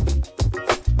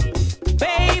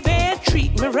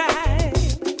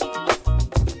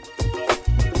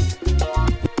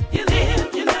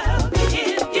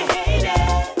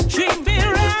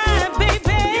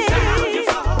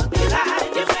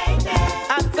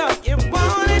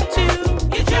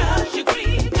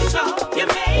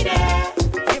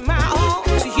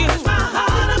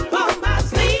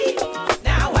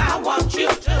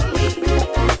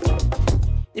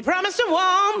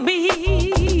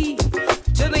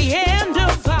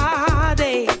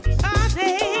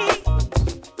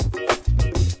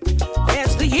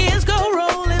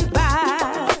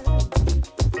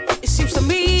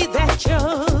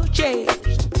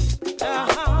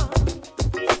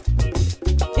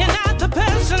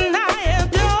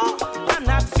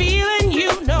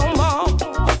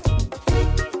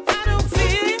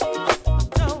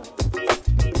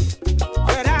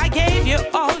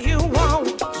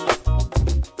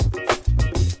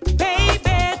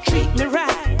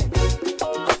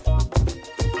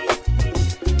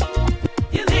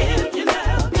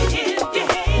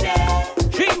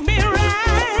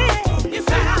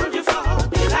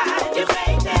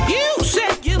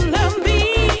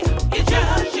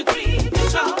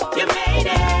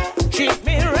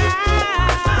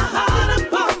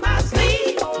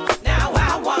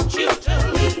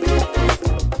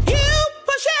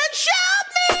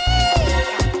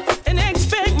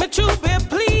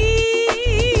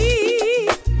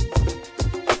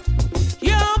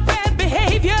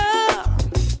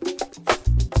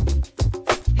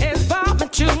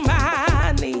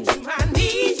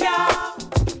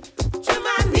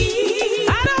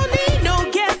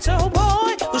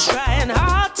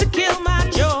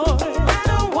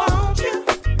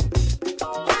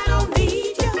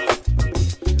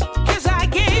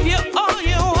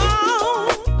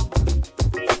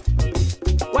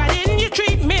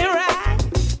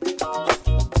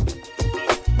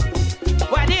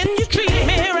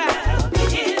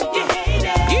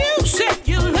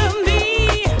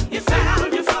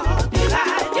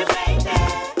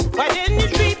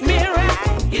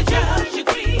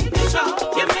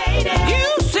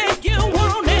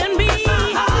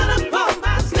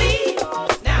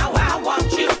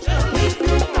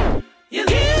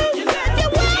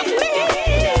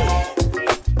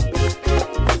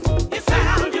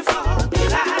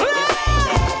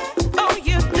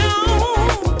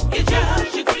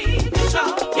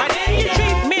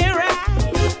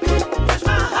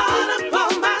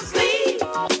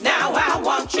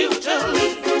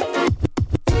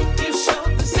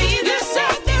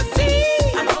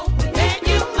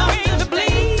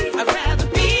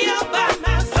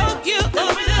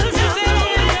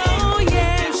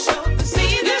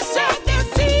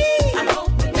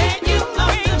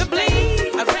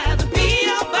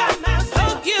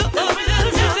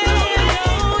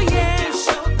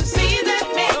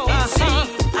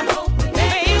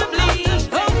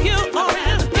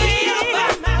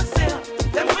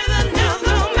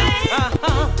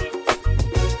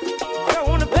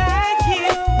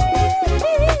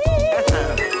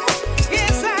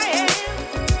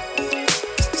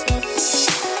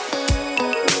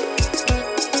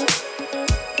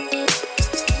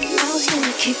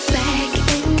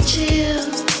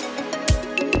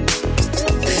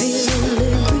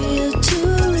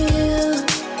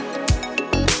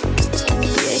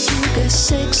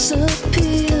 sex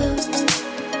appeal,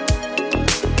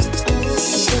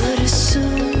 but it's so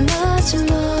much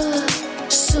more,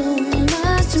 so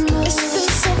much more. It's been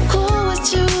so cool with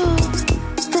you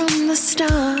from the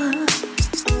start.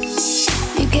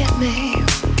 You get me,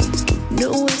 no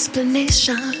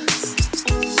explanations.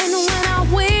 And when our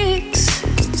wings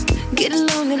get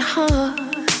long and hard,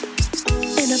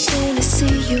 and I barely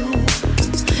see you,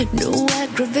 no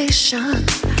aggravation.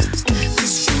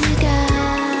 'Cause we got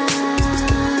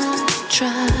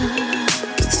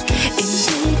trust, and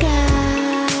we got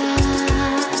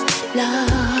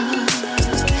love,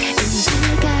 and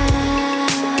we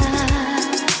got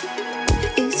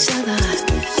each other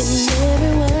in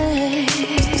every way.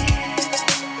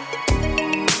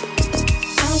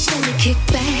 I wanna kick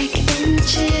back and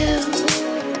chill,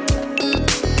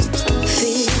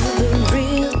 feel the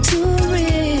real to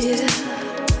real.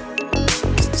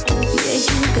 Yeah,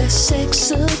 you got sex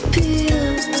appeal,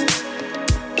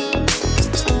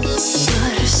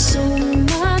 but it's so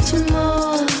much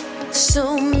more, so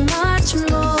much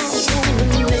more. Wanna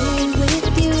lay with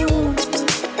you,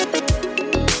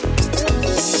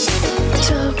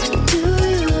 talk to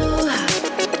you,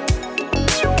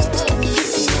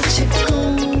 what you're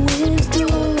going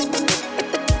through.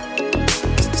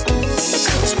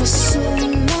 'Cause we're so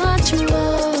much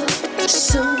more,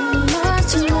 so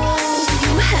much more.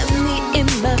 You have me in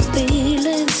my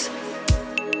feelings,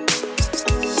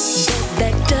 but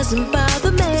that doesn't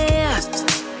bother me.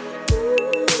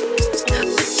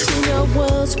 Between our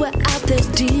worlds, we're out there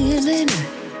dealing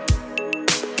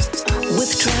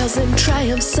with trials and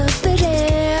triumphs of the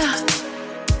day.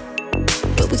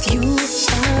 But with you,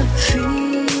 I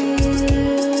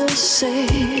feel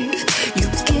safe. You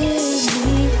give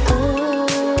me a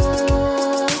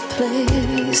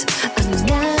place I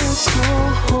now call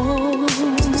home.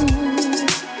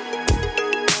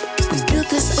 We built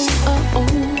this on our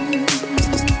own.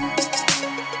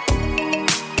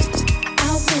 I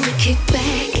wanna kick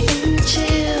back and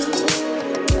chill,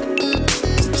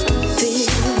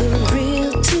 feel the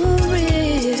real to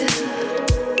real.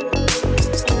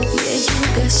 Yeah, you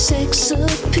got sex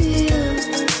appeal,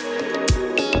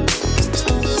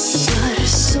 but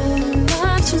it's so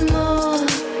much more,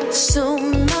 so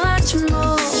much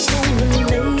more. Wanna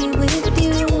lay with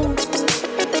you,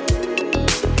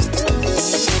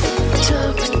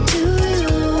 talk to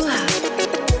you,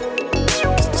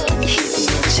 hear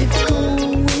what you're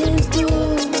going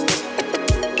through.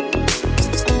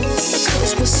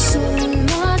 'Cause we're so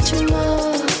much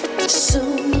more, so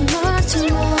much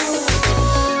more.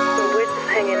 We're just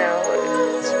hanging out,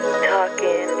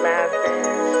 talking, laughing.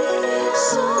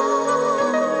 It's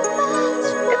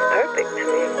perfect to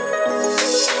me.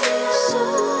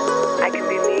 I can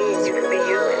be me and you can be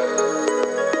you,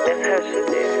 and that's how it should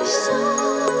be.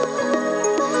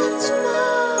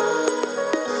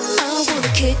 I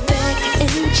wanna kick back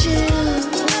and chill,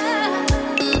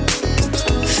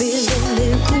 feeling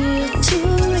it real to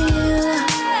real.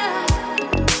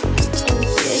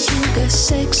 Yeah, you got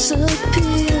sex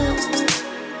appeal,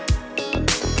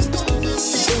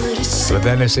 but it's so But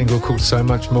then a single called So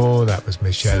Much More, that was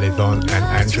Michelle Yvonne and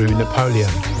Andrew Napoleon.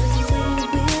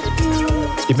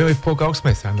 You've been with Paul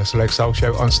Goldsmith and the Select Soul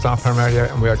Show on Star Pound Radio,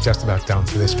 and we are just about done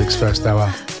for this week's first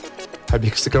hour. Hope you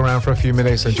can stick around for a few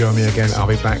minutes and join me again. I'll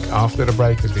be back after the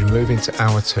break as we move into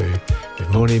hour 2 with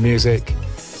more new music.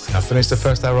 And I'll finish the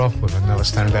first hour off with another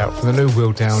standout from the new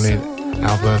Will Downing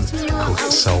album called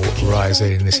Soul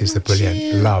Rising. This is the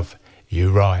brilliant Love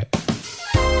You Right.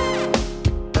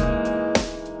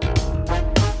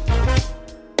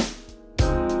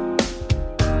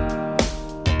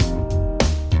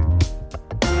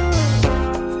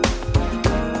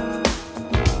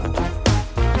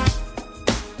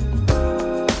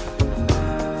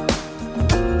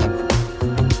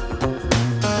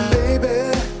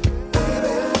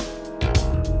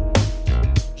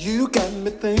 You got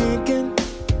me thinking.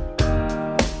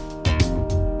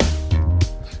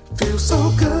 Feels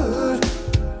so good.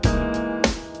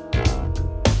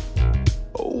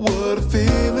 Oh, what a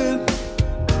feeling.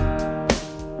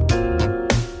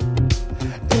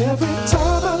 Every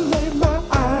time I lay my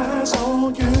eyes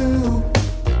on you,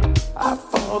 I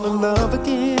fall in love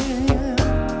again.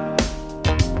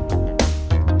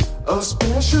 A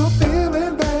special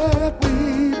feeling that we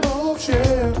both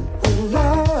share.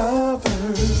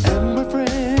 Lovers and my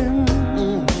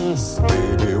friends,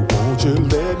 baby, won't you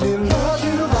let me love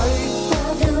you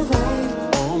right,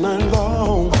 all night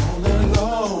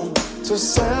long, to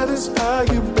satisfy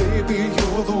you, baby,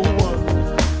 you're the one.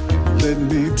 Let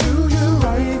me do you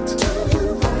right,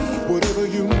 whatever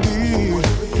you need,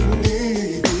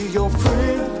 be your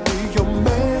friend, be your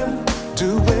man,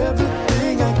 do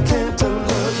everything I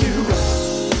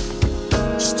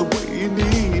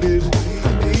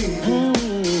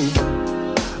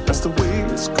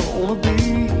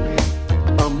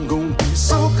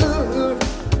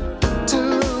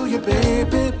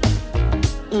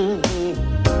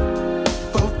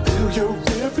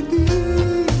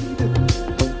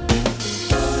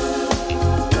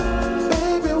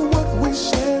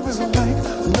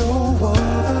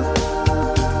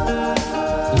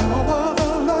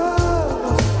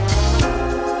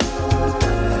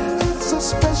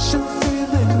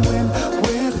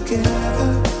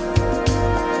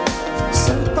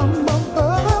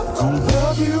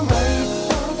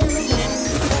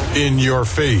In your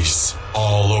face,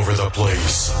 all over the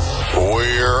place.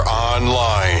 We're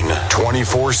online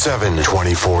 24/7.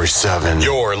 24/7.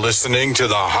 You're listening to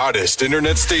the hottest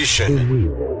internet station. The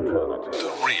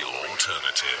real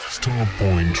alternative.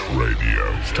 Starpoint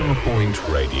Radio. Starpoint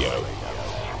Radio.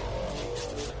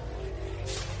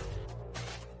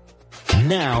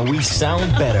 Now we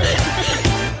sound better.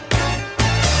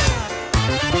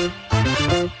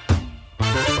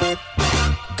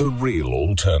 The real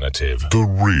alternative. The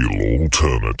real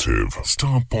alternative.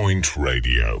 Starpoint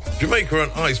Radio. Jamaica on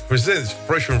Ice presents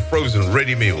fresh and frozen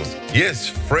ready meals. Yes,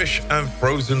 fresh and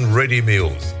frozen ready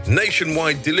meals.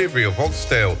 Nationwide delivery of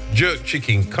oxtail, jerk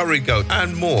chicken, curry goat,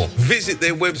 and more. Visit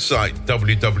their website,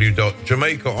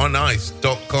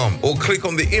 www.jamaicaonice.com, or click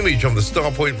on the image on the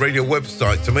Starpoint Radio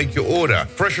website to make your order.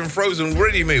 Fresh and frozen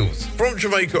ready meals from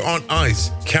Jamaica on Ice.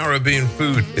 Caribbean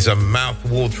food is a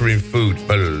mouth-watering food.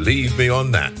 Believe me on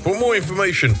that. For more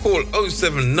information, call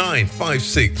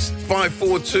 07956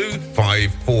 542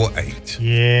 548.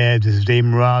 Yeah, this is Dave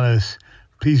Morales.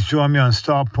 Please join me on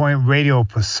Starpoint Radio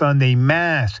for Sunday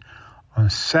Mass on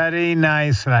Saturday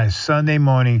night / Sunday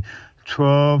morning,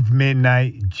 12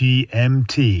 midnight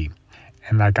GMT.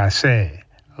 And like I said,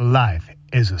 life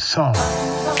is a song.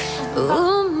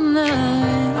 Ooh,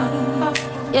 man.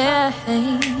 Yeah.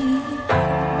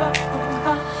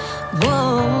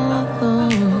 Whoa.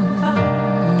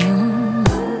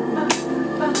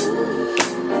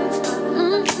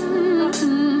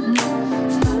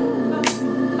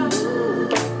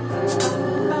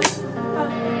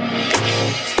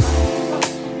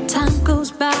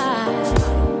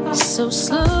 So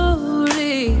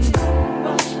slowly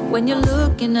when you're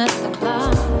looking at the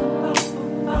clock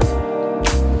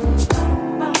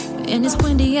and it's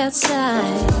windy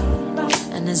outside,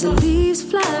 and as the leaves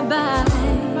fly by,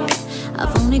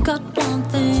 I've only got one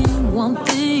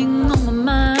thing on my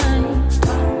mind.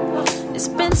 It's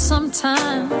been some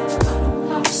time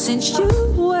since you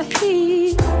were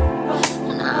here,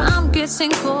 and I'm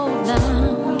getting cold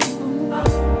now.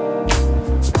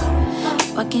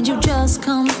 Why can't you just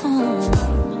come home,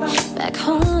 back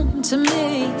home to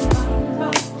me?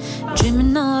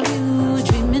 Dreaming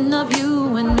of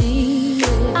you and me.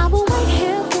 I will wait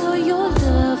here for your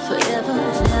love forever,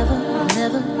 never,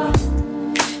 never.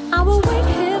 I will wait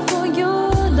here for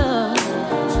your love.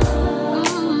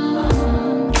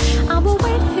 I will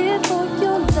wait here for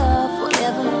your love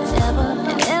forever, ever,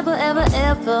 and ever, ever,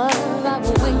 ever. I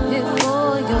will wait here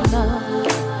for your love.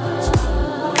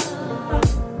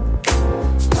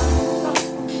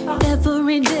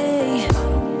 Every day,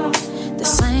 the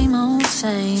same old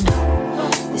same.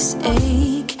 This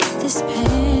ache, this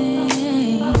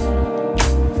pain.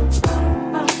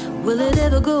 Will it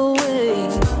ever go away?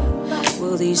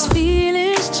 Will these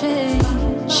feelings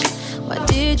change? Why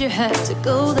did you have to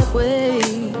go that way?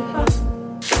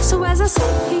 So as I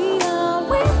sit here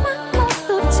with my cup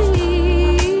of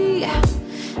tea, I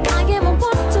am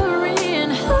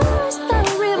wondering who's the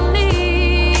real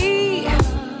me?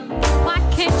 Why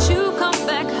can't you come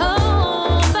back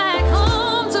home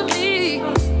to me?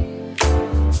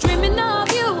 Dreaming of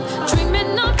you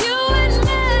and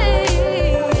me.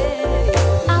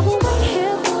 I will wait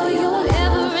here for your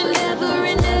ever and ever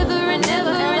and ever and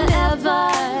ever and ever.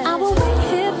 I will wait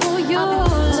here for your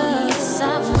love. Yes,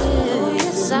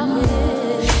 I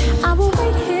will. I will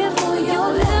wait here.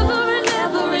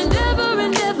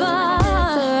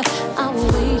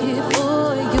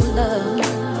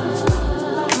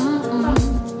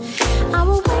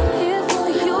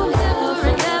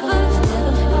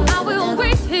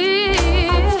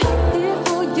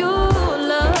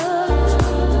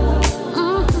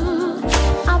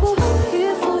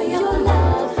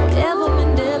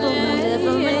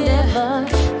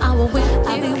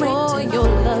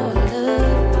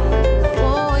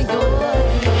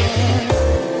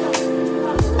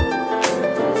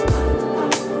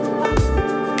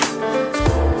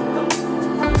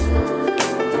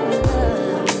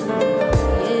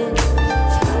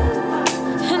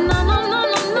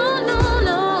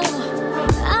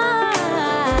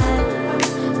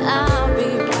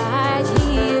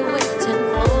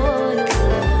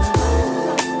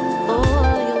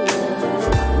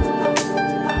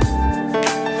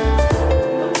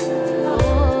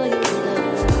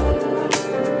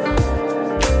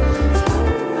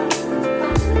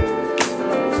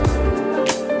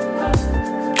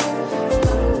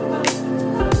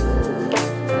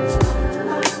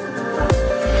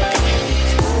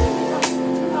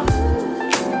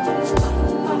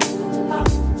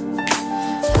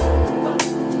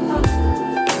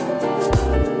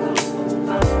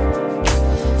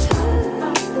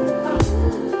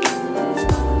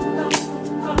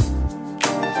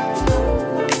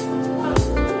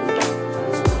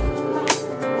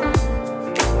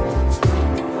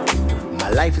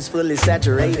 is fully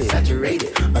saturated.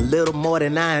 A little more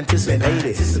than I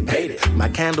anticipated. My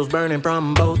candles burning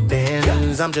from both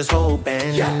ends. I'm just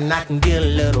hoping I can get a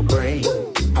little break.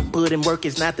 I put in work,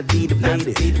 it's not to be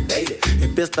debated.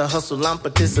 If it's the hustle, I'm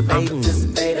participating.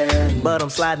 But I'm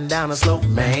sliding down a slope,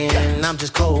 man. I'm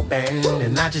just coping,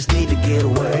 and I just need to get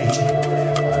away.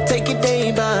 I take it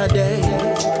day by day,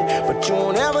 but you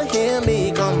won't ever hear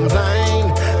me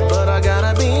complain. But I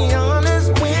gotta be honest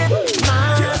with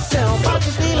myself. I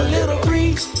just need a little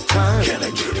free time.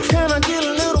 Can I get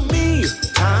a little me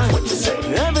time? What you say?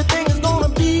 Everything is gonna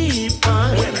be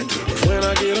fine when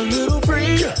I get a little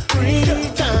free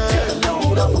time.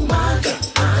 Load up my mind.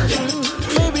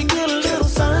 Maybe get a little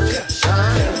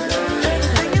sunshine.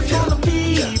 Everything is gonna be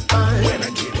fine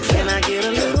when I get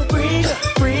a little free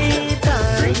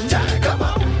time. Come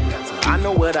on. I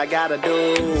know what I gotta do,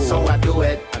 so I do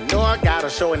it. I know I gotta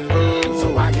show and prove, so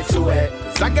I get to it.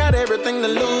 'Cause I got everything to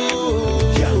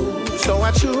lose, so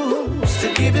I choose to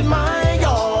give it my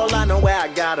all. I know where I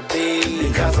gotta be,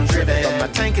 because I'm driven. But my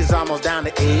tank is almost down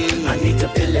to E. I need to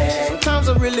fill it. Sometimes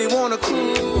I really wanna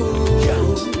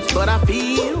cruise, but I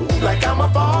feel like I'ma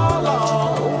fall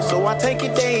off. So I take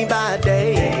it day by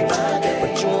day.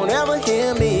 But you won't ever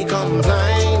hear me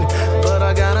complain. But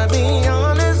I gotta be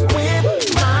honest with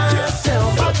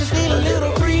myself. I just need a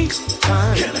little free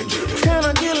time. Can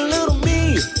I get a little me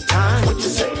time? What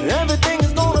you say? Everything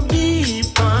is gonna be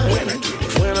fine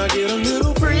when I get a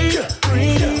little free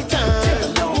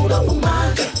time. Load up my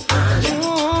mind.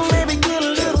 Maybe get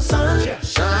a little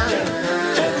sunshine.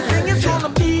 Everything is gonna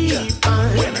be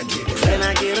fine when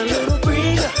I get a little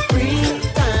free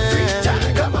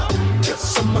time. Come on,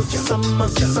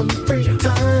 some free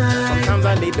time. Sometimes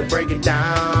I need to break it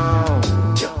down,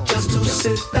 just to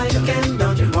sit back and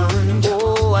unwind.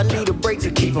 Oh, I need a break to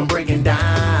keep on breaking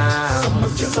down.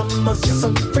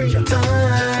 Some free time.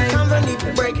 Sometimes I need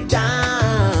to break it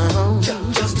down,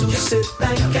 just to sit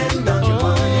back and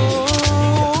unwind.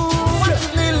 I just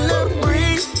need a little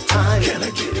breeze time.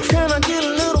 Can I get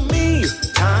a little me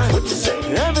time? What you say?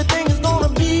 Everything is gonna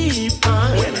be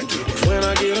fine when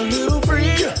I get a little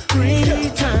free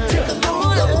time.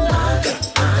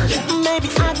 Maybe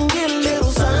I can get a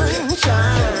little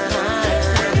sunshine.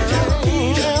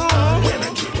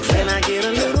 When I get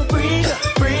a little free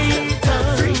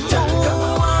time.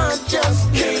 Oh, I just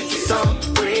need some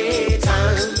free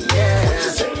time.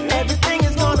 Yeah, everything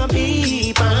is gonna be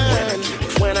fine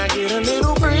when I get a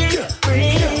little free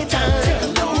time.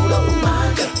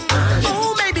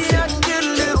 Oh, maybe I can get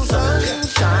a little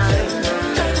sunshine.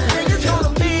 Everything is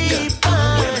gonna be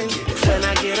fine when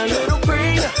I get a little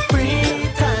free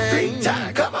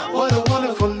time. Come on. What a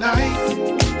wonderful night.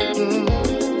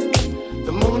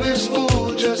 The moon is full,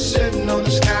 just sitting on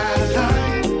the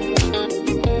skyline.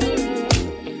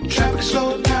 Traffic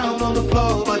slowed down on the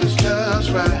floor, but it's just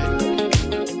right.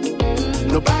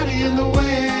 Nobody in the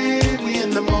way, we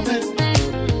in the moment.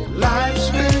 Life's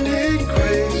spinning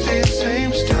crazy,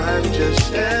 seems time just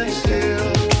stands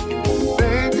still.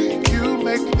 Baby, you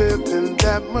make living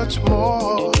that much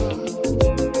more.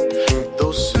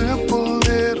 Those simple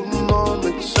little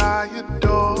moments I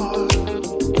adore.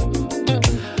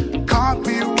 Caught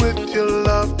me with your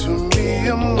love to me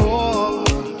and more.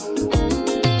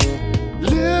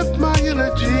 Lift my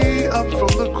energy up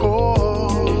from the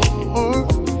core.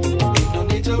 No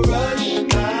need to rush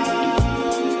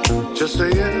now. Just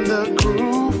stay in the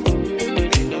groove.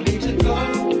 No need to go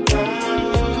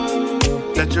down.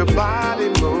 Let your body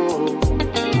move.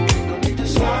 No need to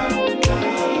slow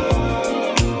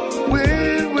down.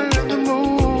 When we're in the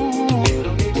mood.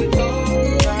 No need to go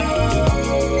down.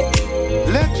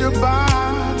 Let your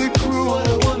body groove. What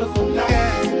a wonderful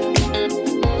night.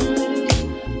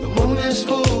 The moon is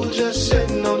full, just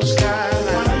sitting on the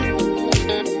skyline.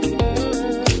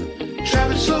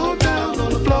 Traffic slowed down on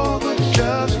the floor, but it's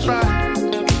just right.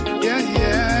 Yeah.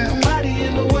 Nobody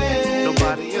in the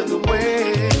way.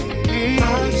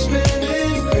 I'm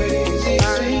spinning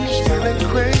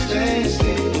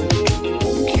crazy.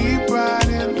 Keep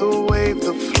riding the wave,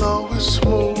 the flow is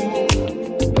smooth.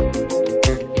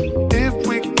 If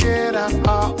we get out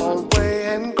our own way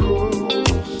and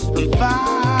cruise the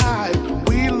vibe,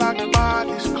 we lock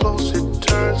bodies close, it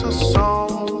turns us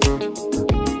on.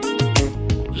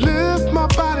 Lift my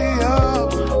body up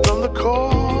from the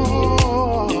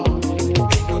core.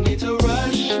 No need to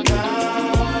rush now.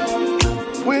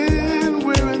 When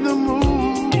we're in the mood,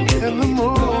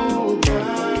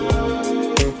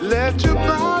 let your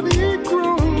body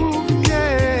groove,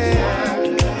 yeah.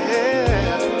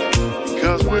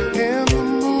 'Cause we're in the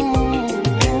mood.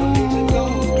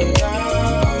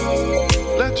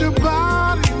 Let your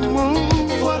body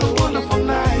move. What a wonderful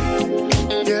night.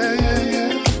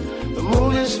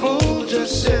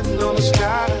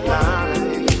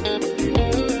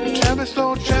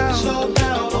 slow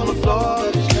down on the floor.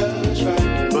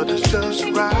 But it's just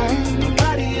right.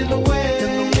 Nobody in the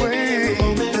way.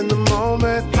 In the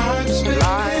moment, life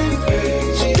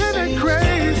spinning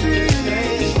crazy.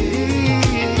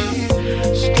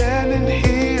 Standing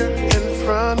here in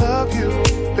front of you,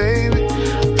 baby.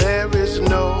 There is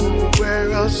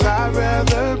nowhere else I'd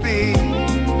rather be.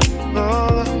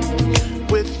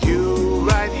 With you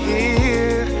right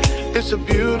here, it's a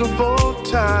beautiful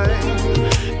time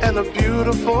and a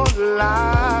beautiful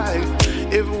life.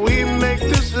 If we make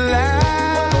this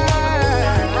last,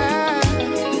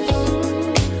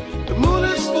 the moon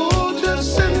is full,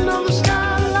 just sitting on the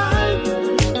skyline.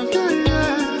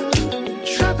 Yeah.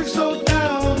 Traffic slowed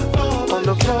down on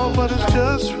the floor, but it's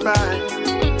just right.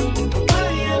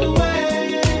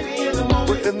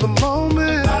 We're in the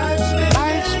moment,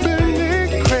 life's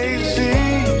spinning crazy.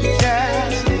 Yeah,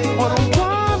 what a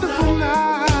wonderful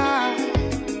night.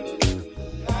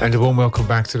 And a warm welcome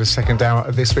back to the second hour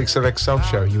of this week's Select Soul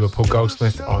Show. You were Paul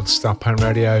Goldsmith on Starpoint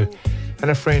Radio, and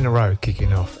a 3 in a row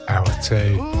kicking off hour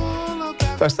 2.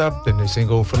 First up, the new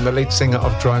single from the lead singer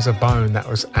of Dry as a Bone, that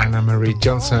was Anna Marie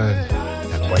Johnson,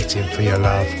 and Waiting for Your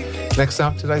Love. Next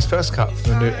up, today's first cut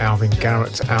from the new Alvin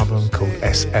Garrett album called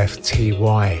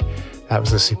SFTY. That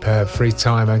was a superb free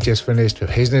time, and just finished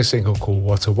with his new single called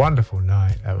What a Wonderful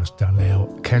Night. That was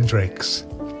Donnell Kendricks.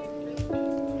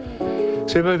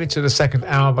 So we're moving to the second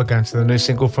hour by going to the new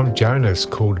single from Jonas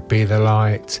called Be the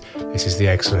Light. This is the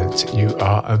excellent You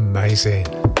Are Amazing.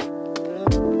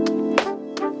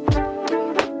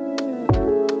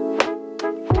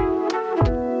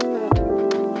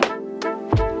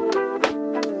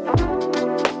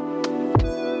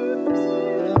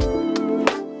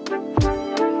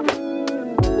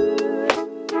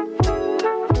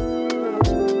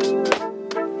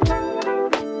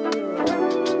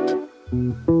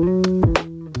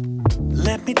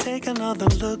 Let me take another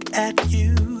look at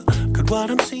you. Could what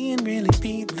I'm seeing really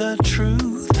be the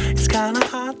truth? It's kinda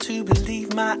hard to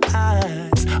believe my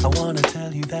eyes. I wanna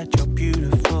tell you that you're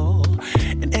beautiful,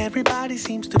 and everybody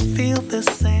seems to feel the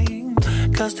same,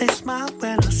 'cause they smile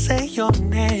when I say your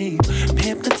name. I'm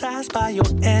hypnotized by your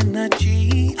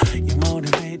energy. You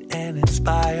motivate and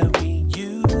inspire me.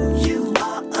 You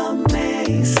are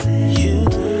amazing. You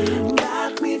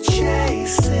got me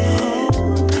chasing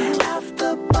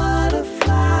after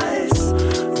butterflies,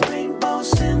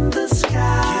 rainbows in the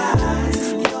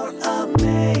skies. You're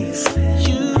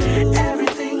amazing.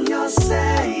 Everything you're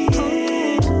saying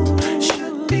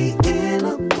should be in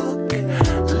a book.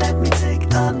 Let me take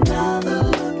another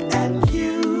look at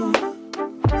you.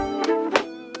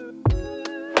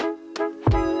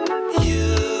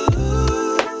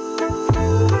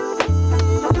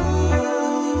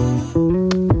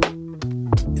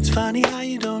 It's funny how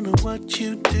you don't know what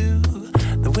you do,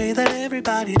 the way that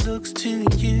everybody looks to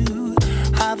you,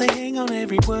 how they hang on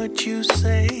every word you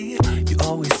say. You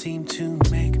always seem to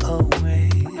make a way,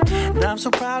 and I'm so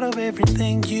proud of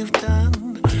everything you've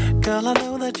done. Girl, I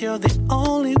know that you're the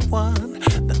only one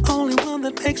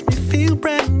that makes me feel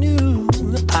brand new.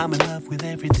 I'm in love with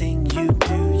everything you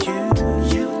do.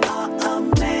 You are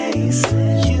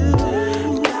amazing. You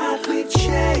got me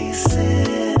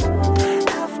chasing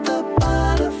after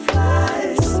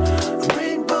butterflies,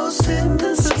 rainbows in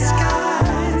the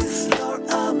skies. You're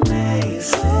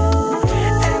amazing.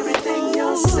 Everything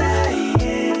you're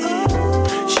saying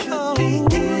should be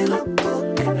in a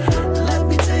book. Let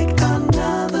me take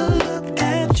another look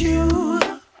at you.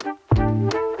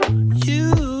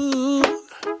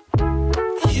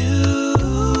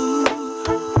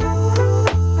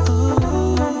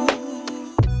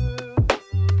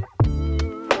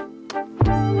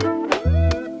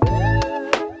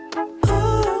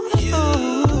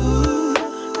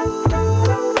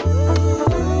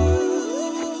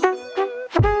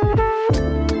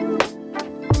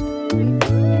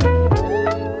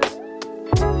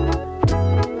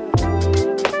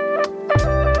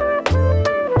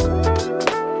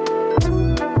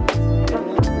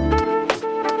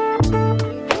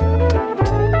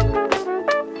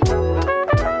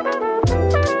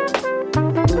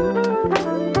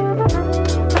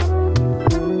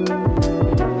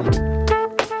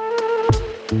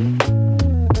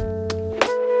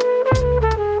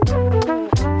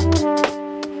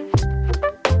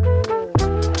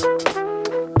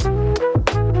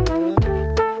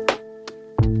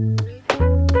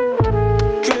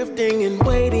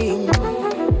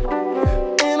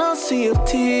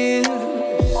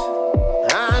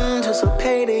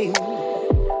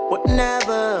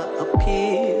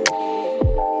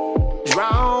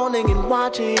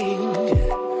 watching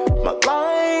my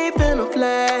life in a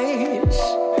flash,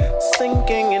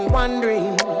 sinking and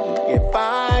wondering if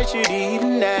I should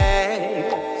even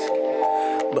ask.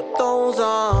 But those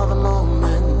are the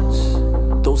moments,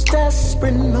 those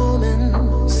desperate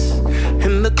moments.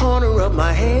 In the corner of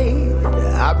my head,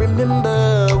 I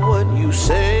remember what you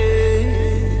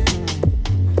said.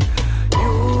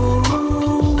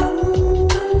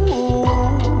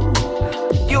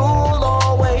 You'll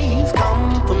always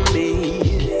come for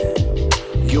me.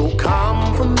 You'll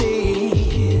come for me.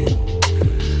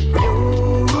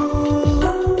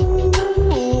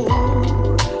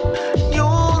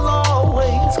 You'll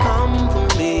always come for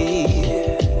me.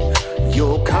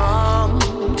 You'll come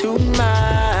to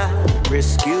my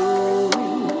rescue.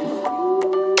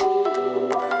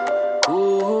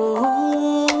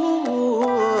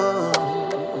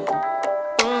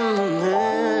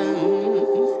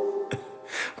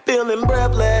 Feeling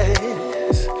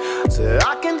breathless, so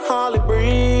I can hardly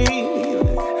breathe.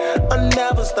 I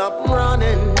never stop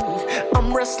running.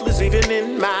 I'm restless even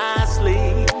in my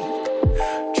sleep.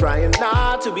 Trying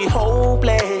not to be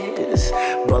hopeless,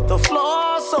 but the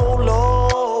floor's so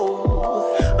low.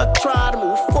 I try to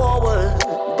move forward,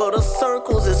 but a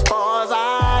circle's as far as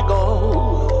I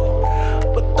go.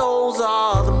 But those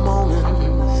are the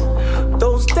moments,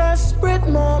 those desperate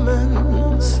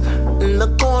moments. In the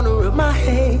corner of my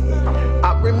head,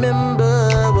 I remember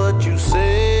what you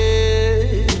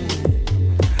said.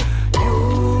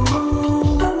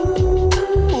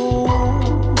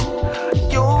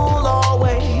 You'll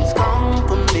always come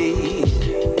for me.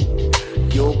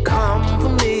 You'll come for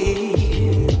me.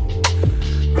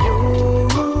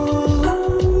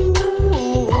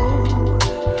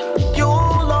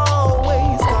 You'll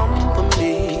always come for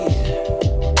me.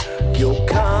 You'll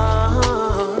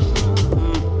come.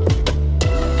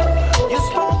 You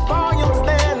spoke volumes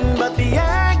then, but the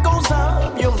echoes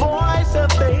of your voice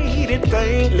have faded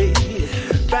faintly,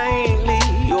 faintly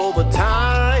over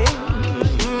time.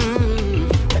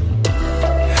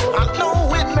 I know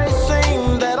it may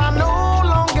seem that I no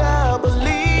longer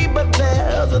believe, but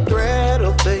there's a thread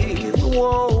of faith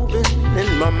woven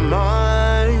in my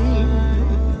mind.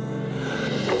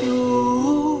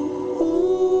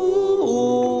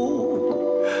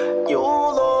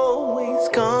 You'll always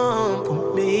come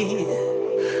for me.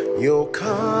 You'll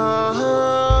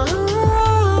come.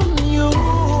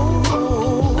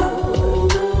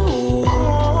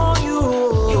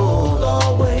 You'll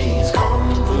always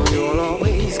come for me. You'll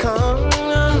always come.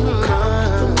 You'll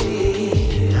come for me.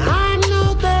 I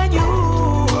know that you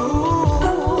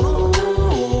will.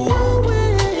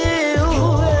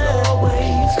 You'll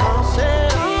always come.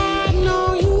 Said I know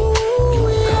you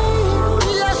will.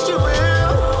 Yes, you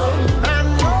will. I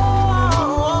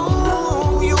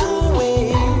know you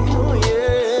will.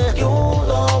 Yeah.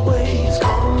 You'll always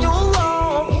come. You'll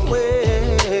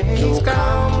always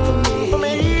come for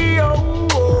me.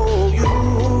 Oh, you.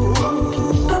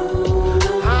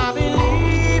 I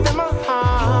believe in my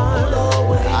heart.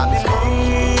 I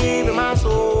believe in my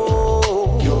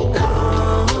soul. You'll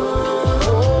come.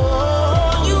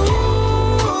 You'll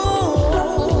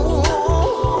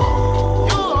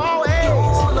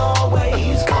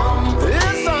always come for me.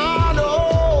 Yes, I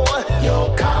know.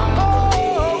 You'll come for me.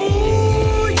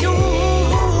 You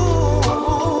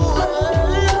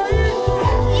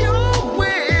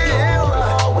will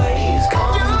always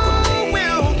come for me. You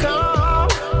will come.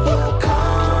 You'll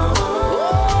come.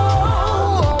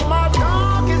 My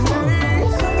darkest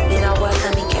days. You know what?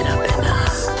 Let me get up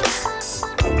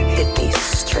and hit these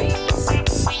streets.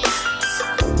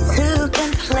 Who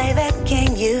can play that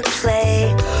game you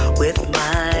play with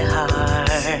my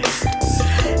heart?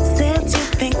 Since you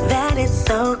think that it's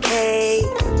okay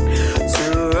to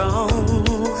roam,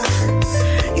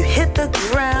 you hit the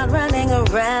ground running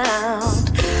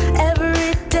around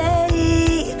every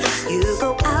day. You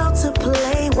go out to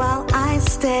play while I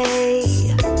stay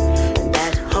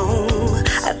at home.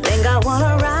 I think I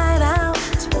wanna ride out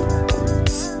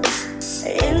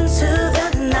into the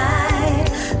night,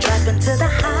 drive into the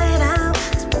hideout,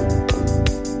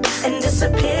 and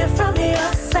disappear from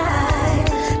your side.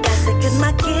 Got to get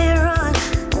my gear on.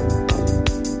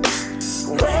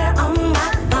 Where are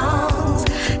my thongs?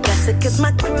 Got to get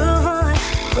my groove on.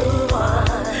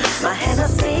 My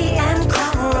Hennessy and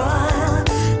Crown Royal.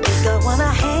 Think I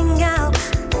wanna hang out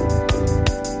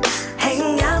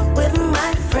with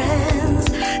my friends.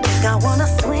 Think I wanna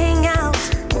swing out,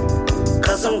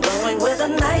 'cause I'm going where the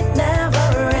night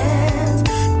never ends.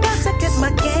 Got to get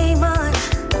my game on.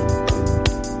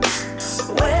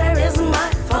 Where is my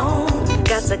phone?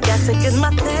 Got to get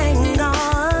my thing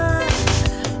on.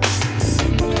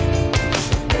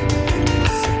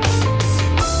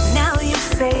 Now you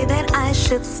say that I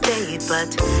should stay, but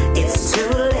it's too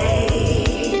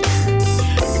late.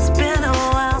 It's been a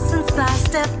while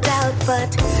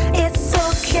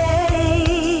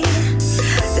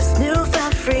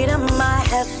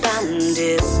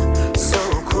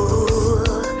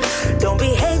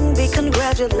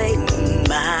modulating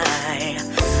my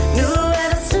new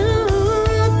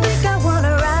attitude. Think I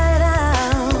wanna ride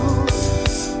out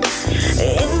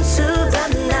into the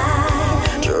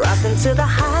night, drop into the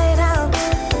hideout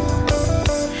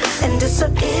and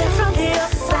disappear from your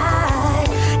side.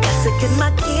 Got to get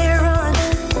my gear on.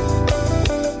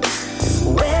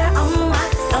 Where are my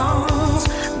thongs?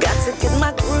 Got to get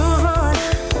my groove on.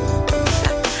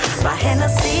 My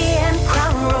Hennessy and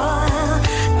Crown Royal.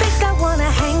 Think I wanna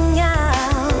hang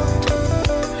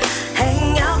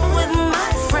out with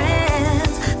my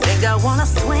friends. Think I wanna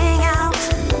swing out,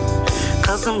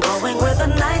 'cause I'm going where the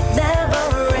night never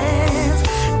ends.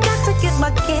 Got to get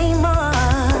my game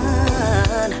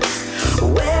on.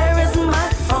 Where is my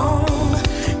phone?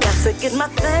 Got to get my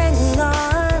thing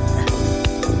on.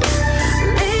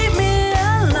 Leave me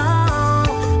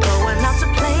alone, going out to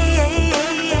play.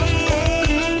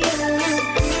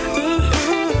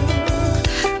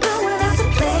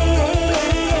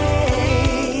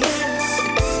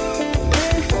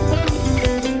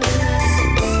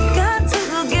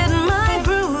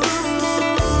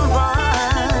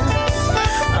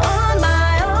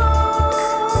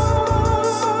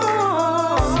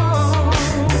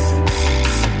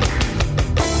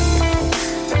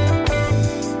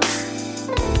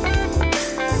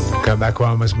 That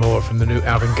one was more from the new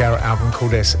Alvin Garrett album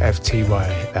called SFTY.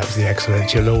 That was the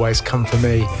excellent You'll Always Come For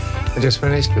Me. I just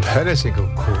finished with her single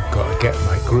called Gotta Get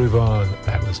My Groove On.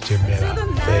 That was Jim Miller.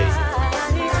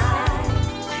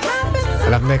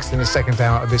 And up next in the second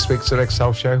hour of this week's Select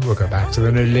Soul Show, we'll go back to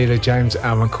the new Leela James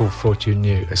album called Fortune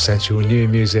New, essential new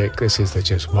music. This is the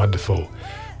just wonderful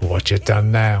What You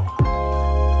Done Now.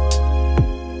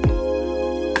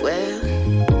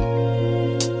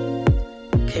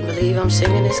 I'm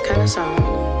singing this kind of song,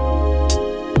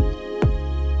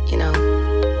 you know.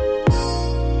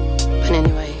 But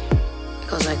anyway, it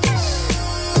goes like this.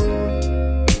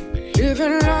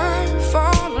 Living life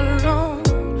all alone,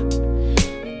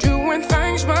 doing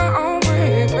things my own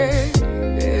way,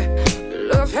 baby.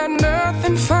 Love had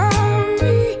nothing for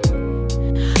me,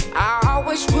 I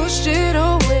always pushed it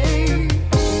away.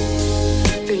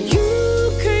 Then you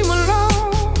came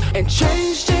along and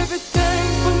changed everything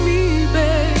for me,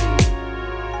 baby.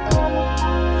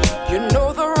 You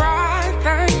know the right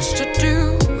things to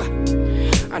do,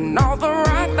 and all the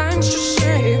right things to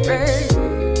say, babe.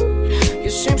 You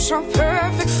seem so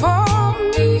perfect for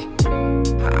me.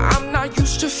 I'm not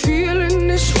used to feeling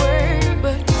this way,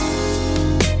 but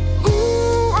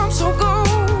ooh, I'm so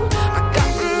gold. I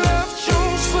got the love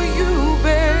Jones for you,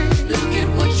 babe. Look at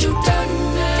what you done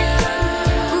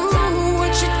now. Ooh,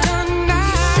 what you done now.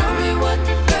 You show me what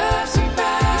love's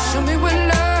about. You show me what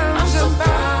love's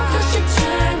about.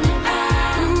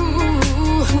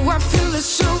 I feel it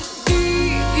so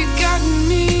deep, you got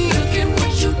me. Look at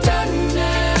what you done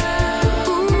now.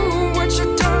 Ooh, what you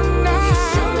done now. You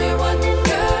show me what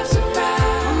love's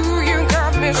about. Ooh, you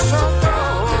got me so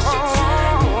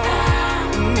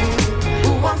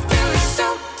ooh, I feel it so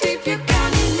deep, you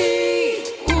got me.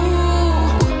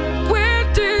 Ooh, where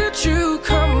did you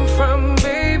come from,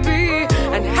 baby?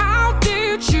 And how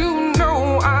did you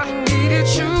know I needed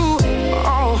you?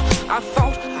 Oh, I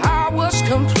thought I was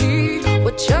complete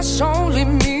with just only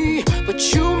me, but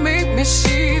you make me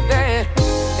see that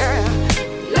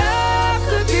love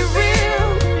could be real.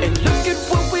 And look at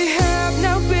what we have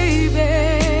now,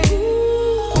 baby.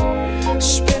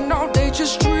 Spend all day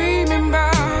just dreaming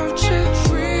about you.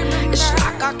 It's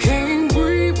like I can't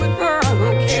breathe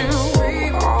without you.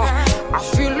 Oh, I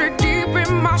feel it deep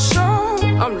in my soul.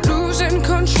 I'm losing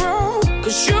control,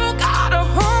 'cause you got a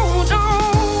hold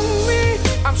on me.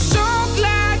 I'm so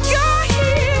glad you're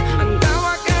here, and now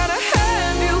I gotta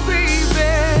have you,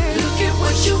 baby. Look at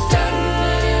what you done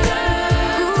now.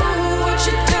 Ooh, what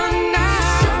you done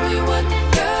now. Show me what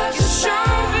love's about. Show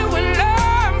me what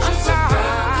love's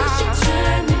about. 'Cause you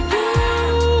turn me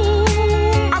out.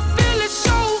 Ooh, I feel it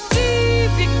so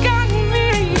deep, you got me.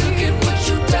 Look at what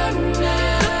you done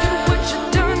now. Look at what you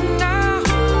done now.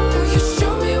 Ooh, you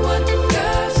show me what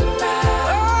love's about.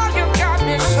 Oh,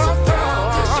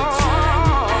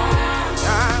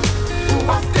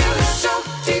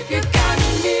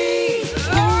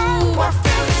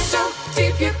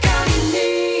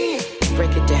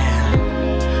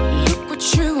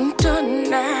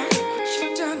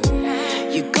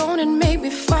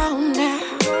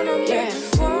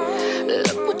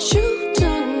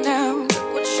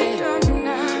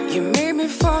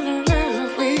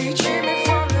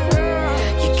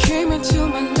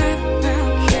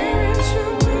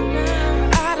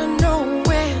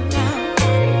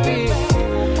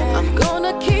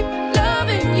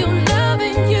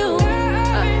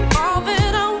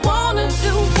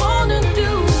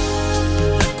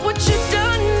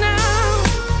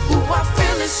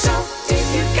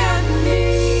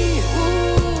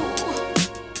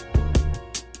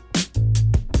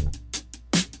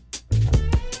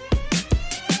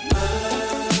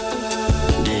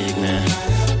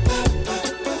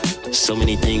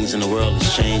 things in the world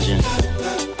is changing,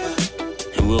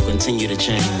 and will continue to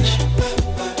change.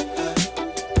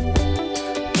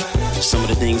 Some of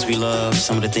the things we love,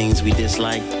 some of the things we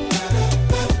dislike,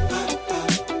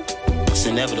 it's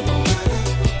inevitable.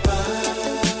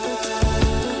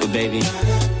 But baby,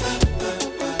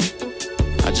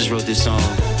 I just wrote this song,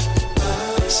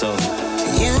 so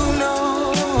you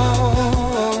know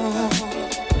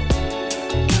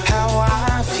how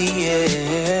I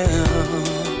feel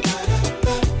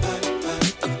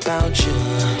about you.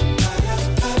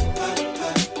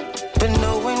 But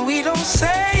knowing we don't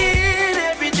say it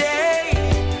every day,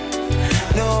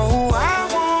 no,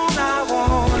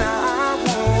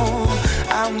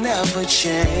 I'll never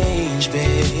change,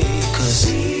 babe, 'cause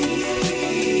seasons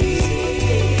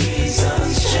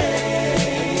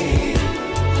change,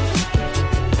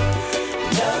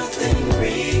 nothing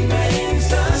remains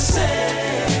the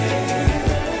same.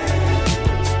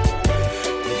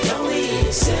 The only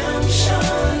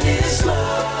exemption is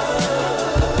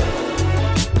love.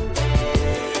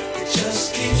 It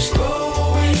just keeps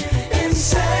growing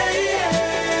insane.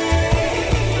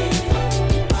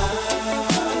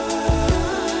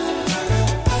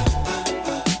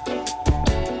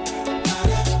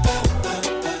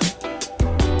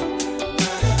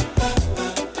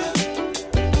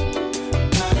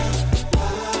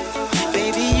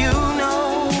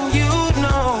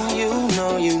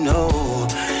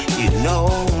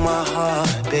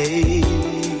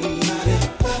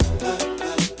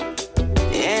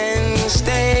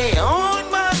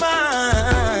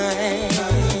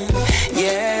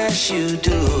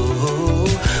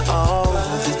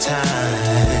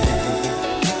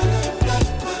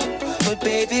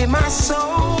 My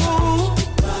soul,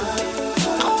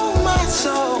 oh my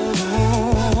soul,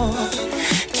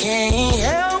 can't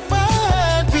help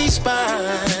but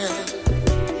respond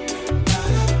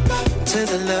to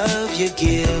the love you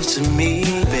give to me,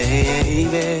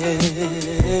 baby.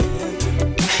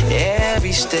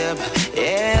 Every step,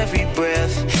 every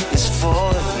breath is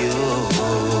for you,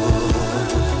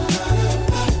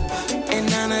 and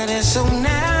none of this will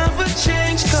never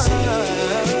change, 'cause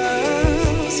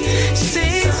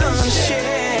seasons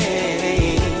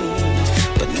change,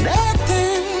 but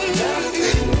nothing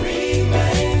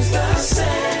remains the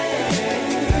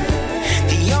same.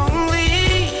 The only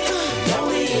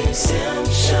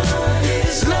exemption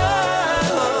is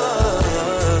love.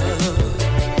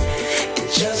 It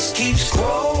just keeps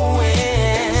growing.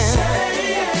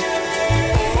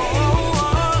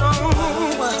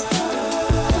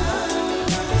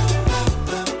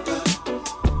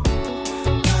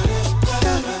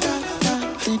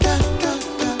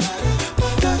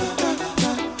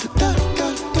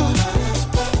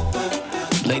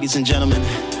 Ladies and gentlemen,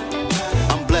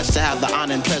 I'm blessed to have the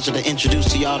honor and pleasure to introduce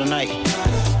to y'all tonight,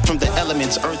 from the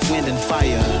elements Earth, Wind, and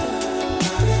Fire,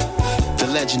 the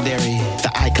legendary,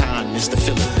 the icon, Mr.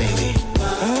 Philip, baby.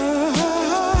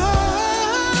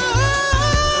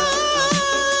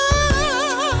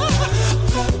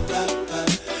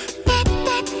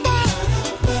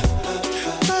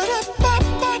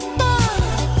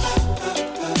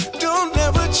 Don't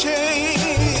ever change.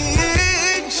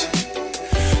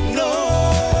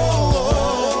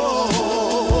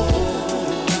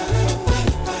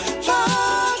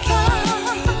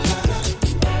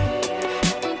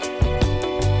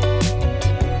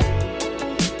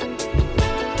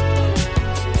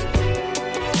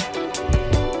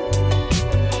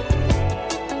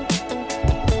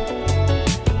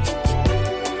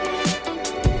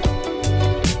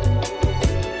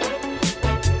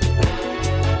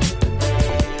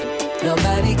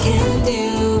 Nobody can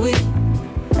do it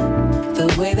the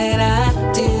way that I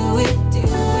do it.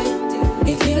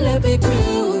 If you let me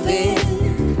prove it,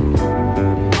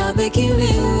 I'll make you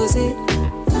lose it.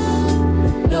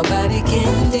 Nobody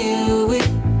can do it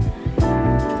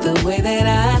the way that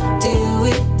I do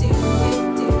it.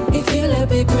 If you let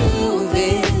me prove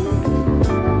it,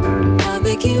 I'll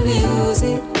make you lose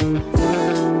it.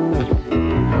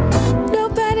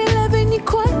 Nobody loving you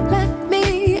quite like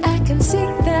me. I can see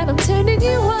that I'm turning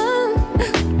you on.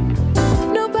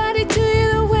 Nobody do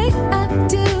you the way I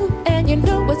do, and you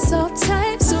know what's all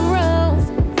types of wrong.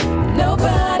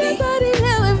 Nobody loving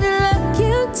me like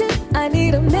you do. I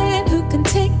need a man who can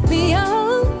take me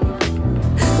on.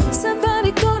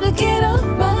 Somebody gonna get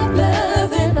on my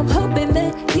love, and I'm hoping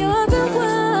that you're the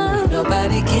one.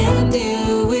 Nobody can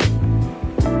do it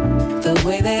the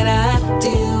way that I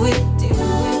do it.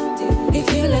 If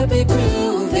you let me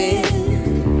prove it,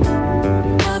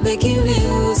 I'll make you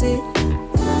lose it.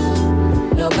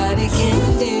 Nobody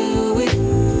can do it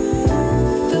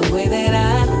the way that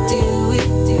I do it.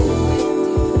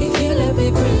 If you let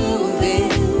me prove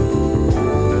it,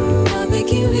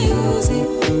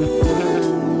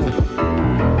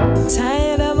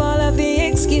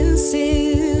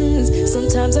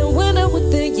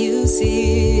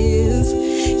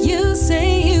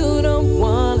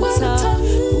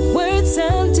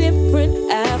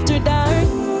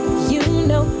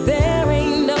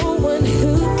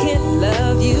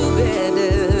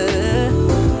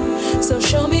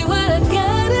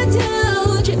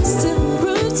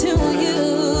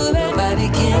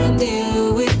 Nobody can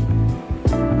do it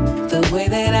the way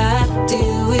that I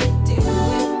do it.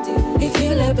 If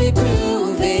you let me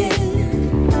prove it,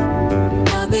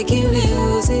 I'll make you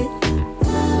lose it.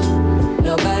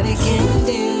 Nobody can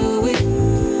do it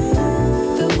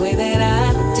the way that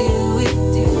I do it.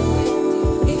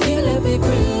 If you let me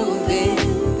prove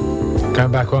it.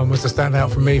 Going back one was the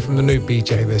standout for me from the new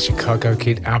BJ, the Chicago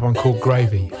Kid album called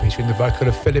Gravy, featuring the vocal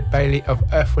of Philip Bailey of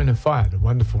Earth, Wind & Fire, the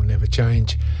wonderful Never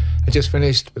Change. I just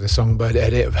finished with a Songbird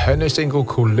edit of her new single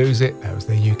called Lose It. That was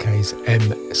the UK's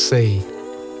MC.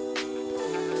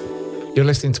 You're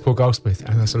listening to Paul Goldsmith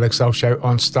and the Select Soul Show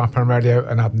on Starpoint Radio,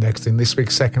 and up next in this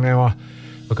week's second hour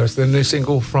we'll go to the new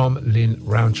single from Lynn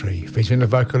Roundtree, featuring the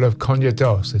vocal of Konya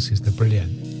Doss. This is the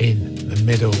brilliant In the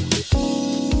Middle.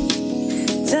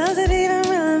 Does it even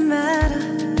really matter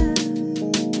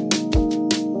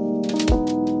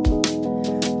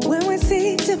when we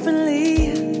see differently?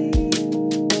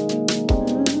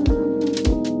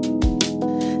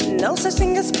 No such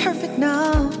thing as perfect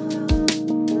now,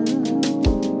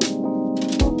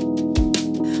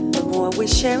 but what we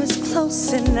share is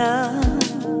close enough.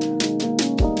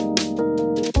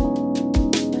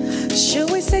 Should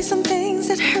we say some things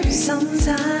that hurt sometimes?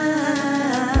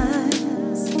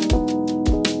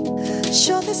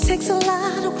 Sure, this takes a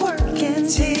lot of work and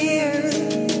tears,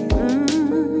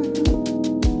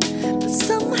 but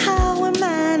somehow we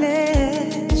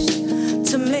managed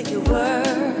to make it work.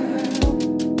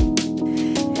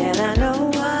 And I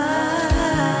know why.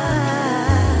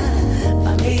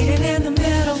 By meeting in the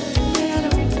middle,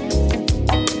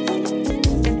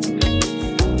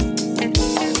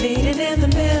 meeting in the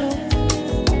middle.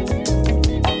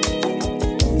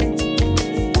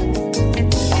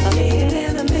 Meeting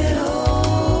in the middle.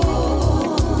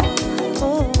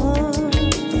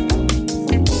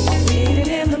 Meeting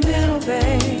in the middle,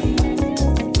 babe.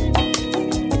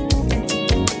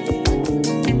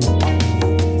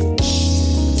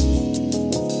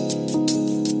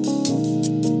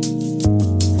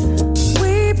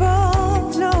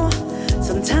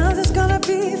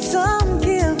 Some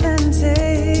give and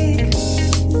take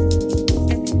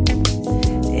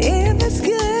in this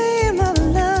game of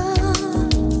love.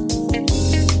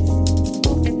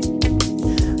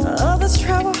 Others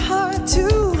try hard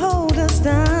to hold us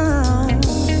down,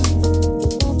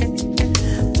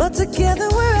 but together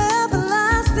we're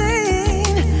everlasting.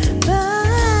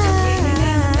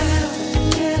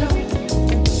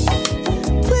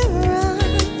 We're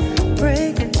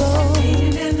unbreakable.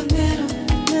 In the middle.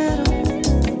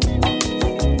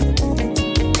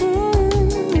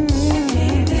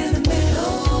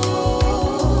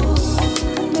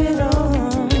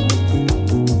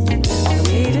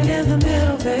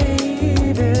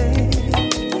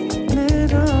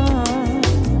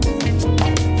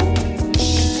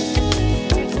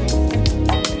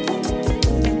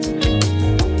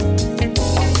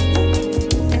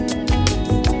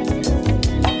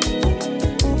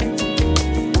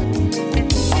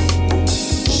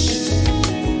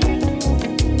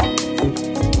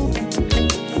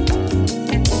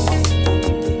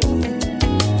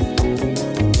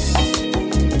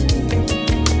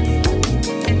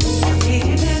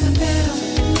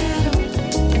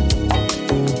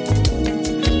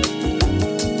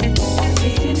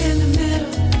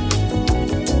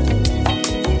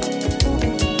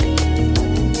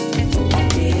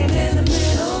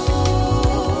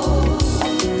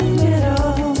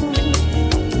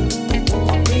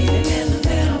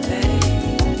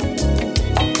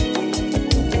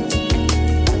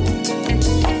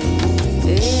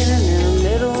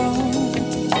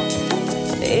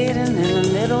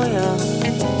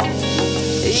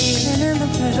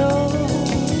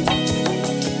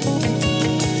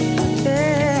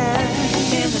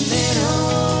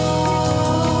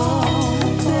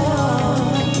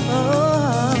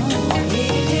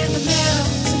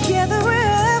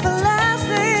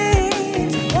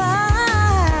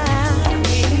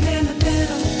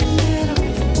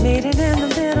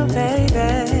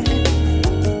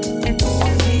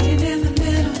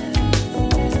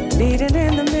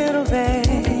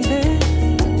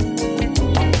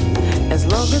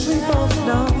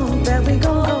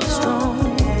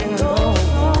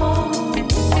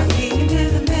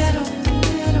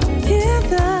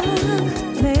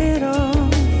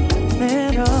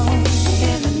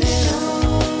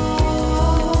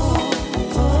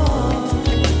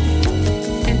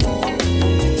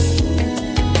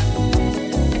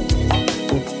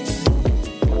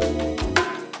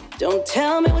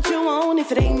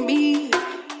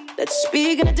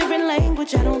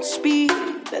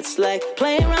 That's like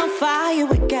playing around fire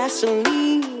with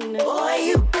gasoline. Boy,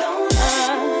 you gonna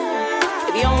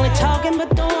If you're only talking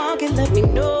but don't walk it, let me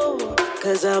know.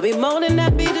 Cause I'll be more than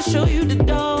happy to show you the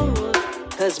door.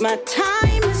 Cause my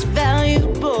time is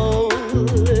valuable.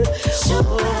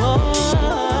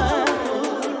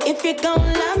 If you're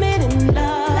gonna love me, then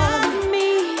love me.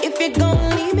 If you're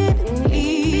gonna leave me, then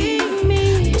leave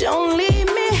me. Don't leave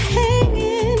me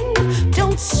hanging.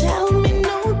 Don't sell me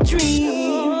no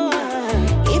dream.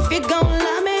 If you're gonna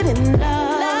love me, then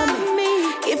love me.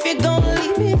 If you're gonna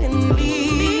leave me, then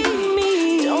leave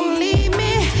me. Don't leave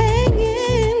me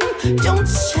hanging. Don't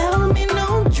sell me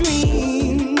no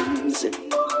dreams.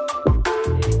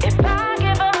 If I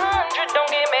give 100, don't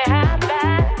give me half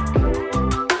back.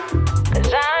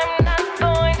 'Cause I'm not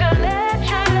going to let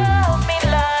you love me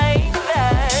like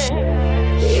that.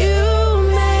 You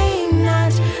may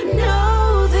not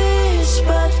know this,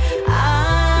 but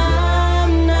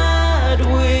I'm not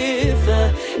with the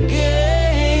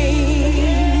games.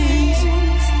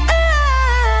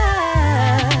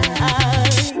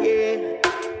 Yeah.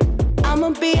 I'ma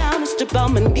be honest about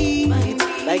my needs.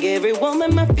 Like every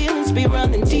woman, my feelings be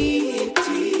running deep.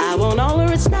 I want all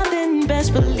or it's nothing,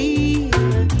 best believe.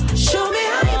 Show me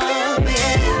how you feel,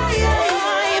 baby.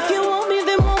 If you want me,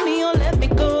 then want me or let me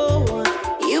go.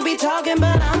 You be talking,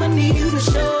 but I'ma need you to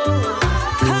show.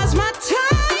 'Cause my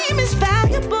time is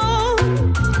valuable.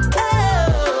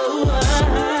 Oh,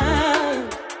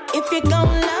 if you're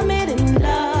gonna love me, then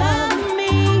love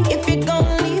me. If you're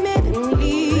gonna leave me, then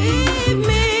leave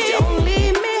me. Don't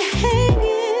leave me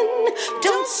hanging.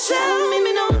 Don't sell me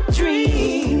no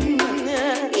dream.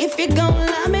 If you're gonna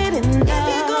love me, then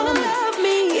love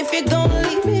me. If you're gonna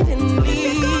leave me, then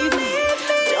leave me.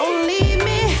 Don't leave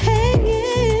me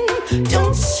hanging.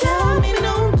 Don't sell me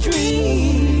no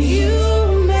dream. You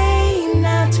may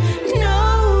not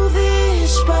know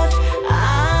this, but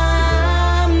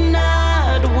I'm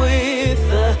not with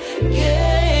the game.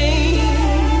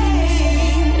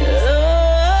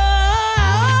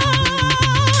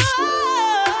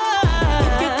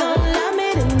 If you're gonna love me,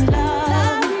 then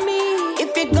love me. If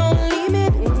you're gonna leave me,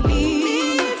 then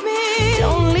leave me.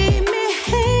 Don't leave me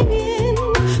hanging.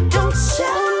 Don't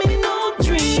sell me no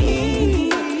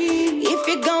dream. If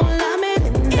you're gonna love me,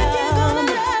 then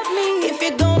love me. If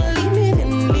you're gonna leave me,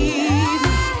 then leave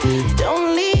me. Don't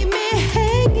leave me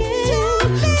hanging.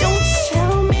 Don't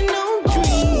sell me no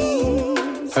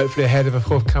dreams. Hopefully ahead of a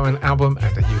forthcoming album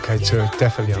and a UK tour,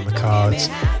 definitely on the cards.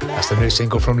 That's the new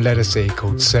single from Ledisi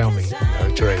called Sell Me No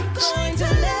Dreams.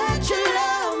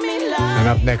 And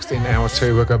up next in hour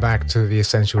 2, we'll go back to the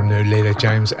essential new Leela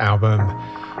James album.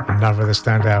 Another of the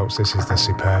standouts, this is the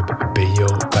superb Be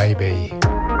Your Baby.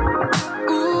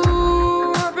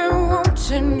 Ooh, I've been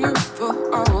wanting you for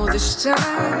all this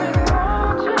time.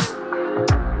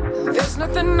 There's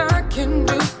nothing I can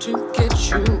do to get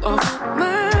you off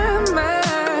my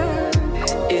mind.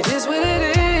 It is what it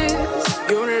is.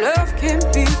 Your love can't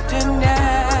be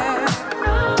denied.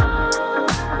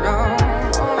 No.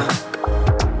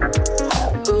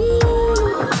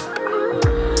 Ooh,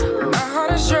 my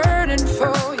heart is yearning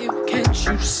for you. Can't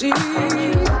you see?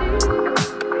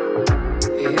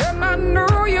 And I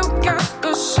know you got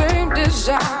the same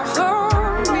desire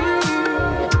for me.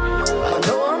 I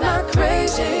know I'm not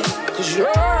crazy, 'cause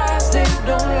your eyes, they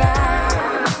don't lie.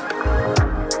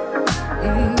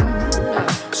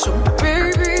 So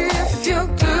baby, if you're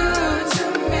good to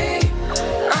me,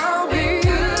 I'll be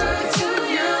good to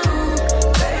you,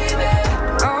 baby.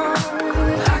 Oh,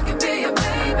 I can be your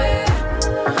baby.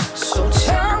 So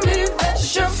tell me that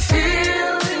you're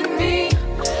feeling me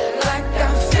like I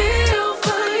feel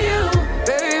for you,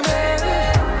 baby.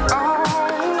 Oh,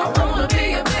 I wanna be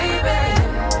your baby.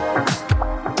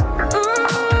 Ooh,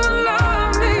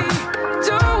 love me,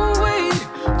 don't wait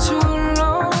too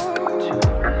long.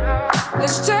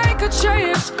 Let's take a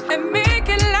chance and make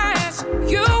it last.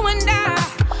 You and I,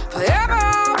 forever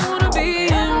I wanna be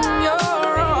in your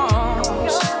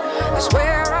arms. That's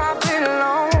where I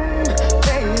belong,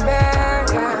 baby.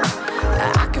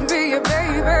 I can be your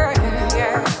baby,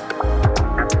 yeah.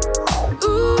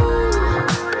 Ooh,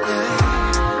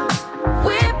 yeah.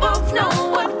 We both know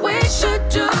what we should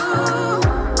do,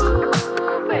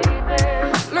 baby.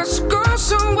 Let's go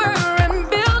somewhere and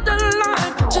build a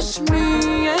life, just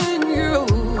me and you.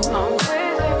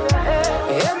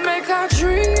 And make our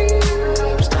dreams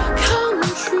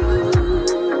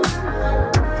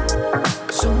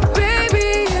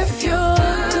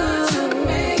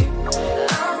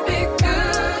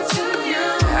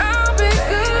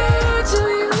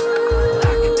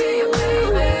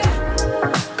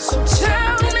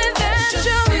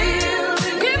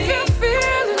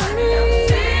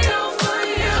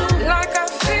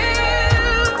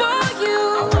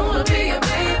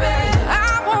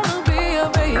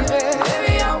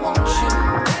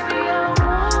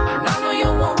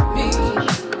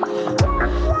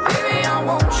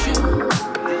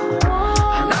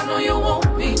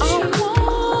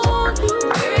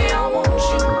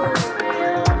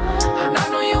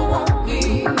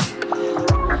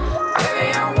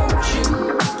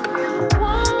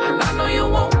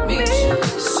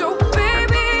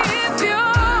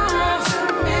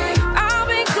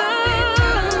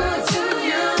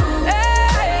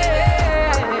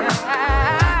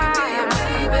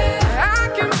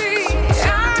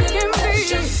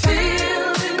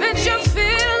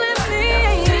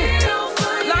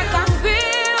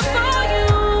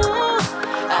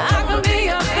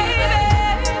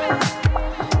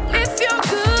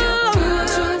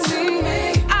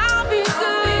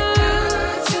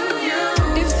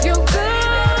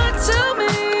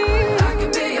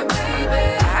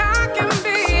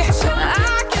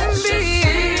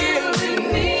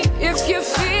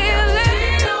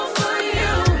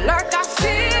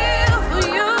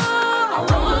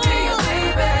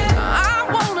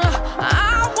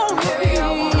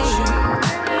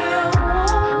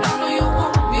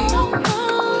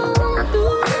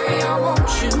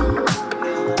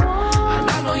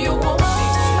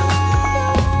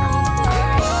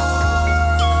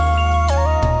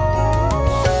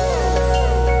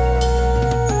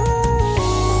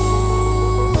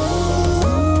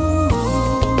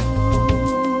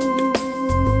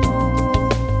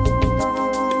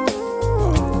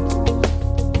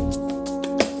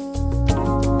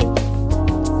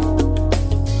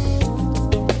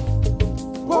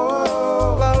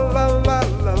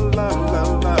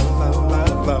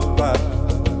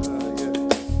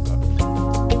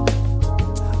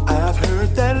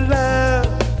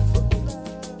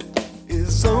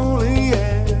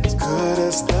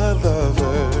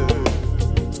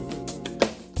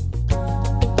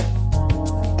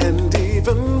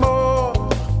even more.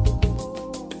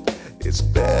 It's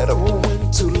better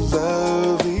when to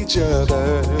love each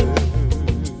other.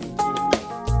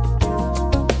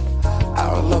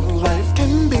 Our love life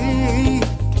can be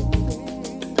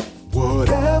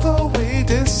whatever we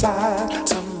decide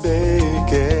to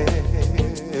make it.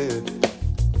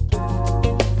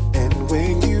 And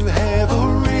when you have a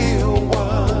real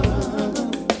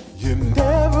one, you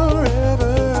never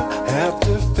ever have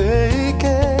to fake it.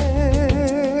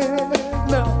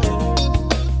 No,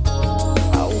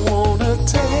 I wanna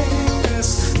take this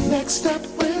next step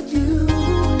with you.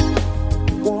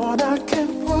 One I can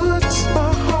put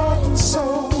my heart and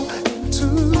soul into.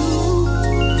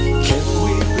 Can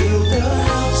we build a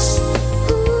house?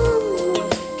 Ooh,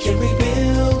 can we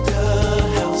build a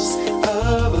house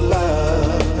of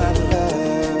love?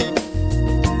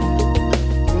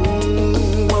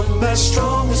 One that's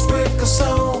strong as brick or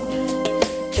stone.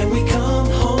 Can we come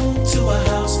home to a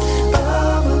house of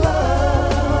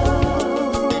love?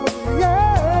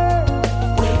 Yeah,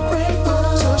 we're grateful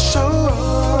to show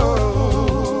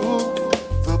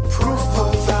the proof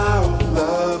of our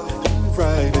love in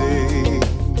writing.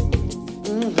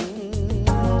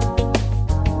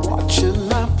 Watching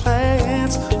our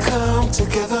plans come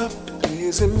together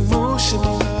is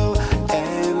emotional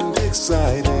and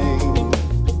exciting.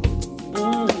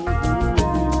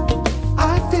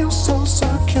 I feel so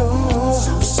secure,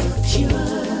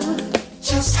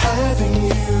 just having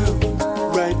you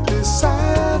right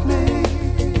beside me.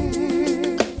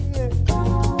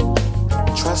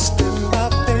 Trusting my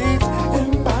faith in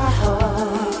my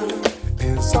heart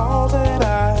is all that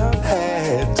I've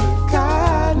had to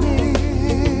guide me.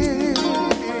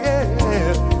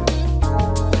 Yeah.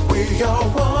 We are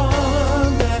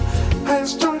one that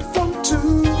has joined from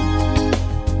two.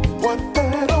 What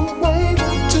better way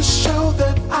to show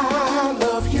that I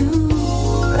love you?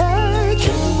 Hey,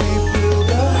 can we build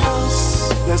a house?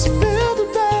 Let's build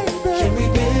it, baby. Can we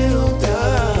build a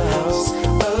house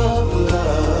of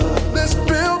love? Let's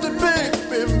build it,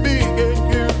 baby. Me and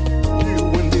you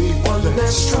and me. One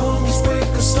that's strong as brick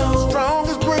or stone. Strong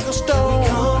as brick or stone. Can we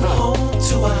come home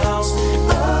to a house of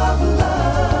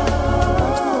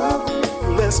love?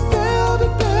 Let's build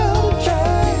it, baby.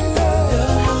 A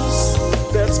house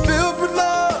that's filled with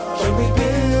love. Can we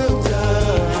build a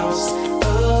house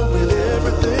with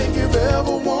everything you've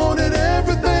ever wanted,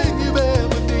 everything you've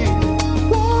ever needed?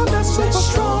 One that's super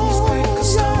strong as brick or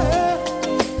stone.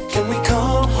 Can we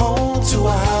come home to a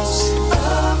house of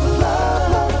love?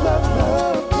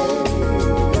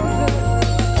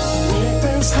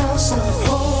 This house of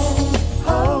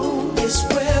home is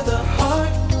where the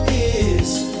heart is,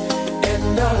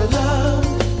 and our love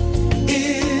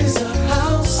is a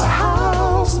house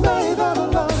made out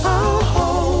of love. Our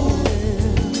home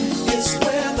is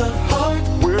where the heart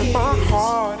is, my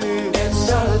heart is,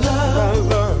 and our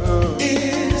love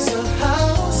is a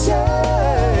house.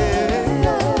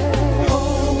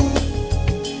 Home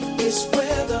is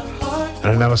where the heart.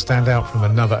 And another standout from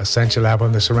another Essential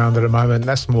album that's around at the moment.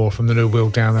 That's more from the new Will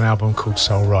Downing album called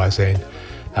Soul Rising.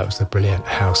 That was the brilliant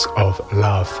House of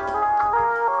Love.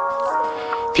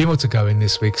 A few more to go in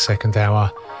this week's second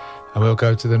hour, and we'll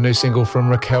go to the new single from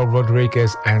Raquel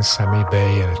Rodriguez and Sammy B,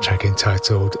 and a track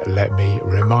entitled Let Me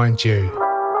Remind You.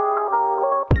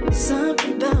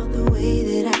 Something about the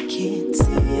way that I can't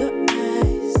see your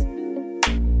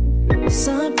eyes.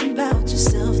 Something about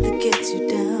yourself that gets you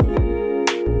down.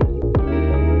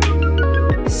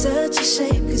 Such a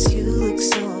shame, 'cause you look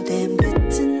so damn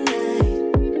good tonight.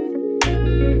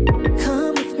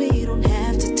 Come with me, don't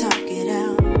have to talk it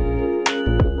out.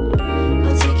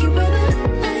 I'll take you where the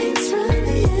lights run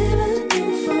the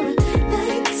avenue for a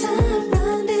nighttime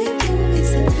rendezvous.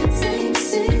 It's the same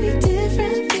city,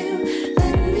 different view.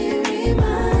 Let me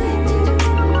remind you.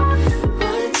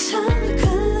 Watch how the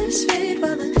colors fade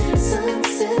while the sun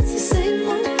sets the same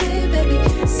old day, baby.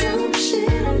 Some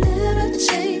shit will never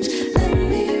change. Let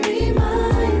me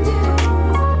remind you.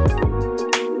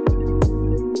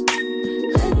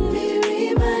 Let me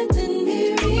remind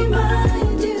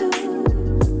you.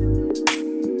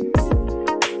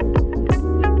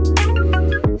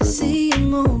 See a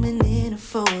moment in a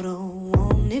photo,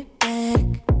 want it back.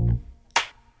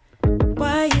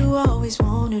 Why you always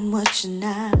wanting what you're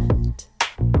not?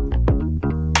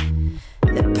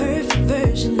 The perfect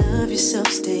version of yourself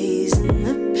stays in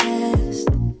the past.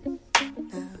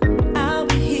 I'll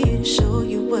be here to show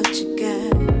you what you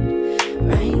got.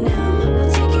 Right now,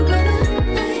 I'll take you where the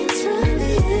lights run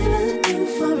the avenue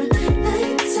for a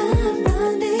nighttime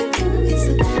rendezvous. It's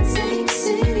the same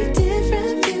city,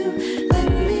 different view. Let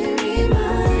me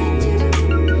remind you.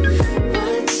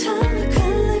 Watch how the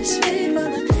colors fade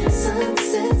while the sun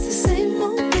sets the same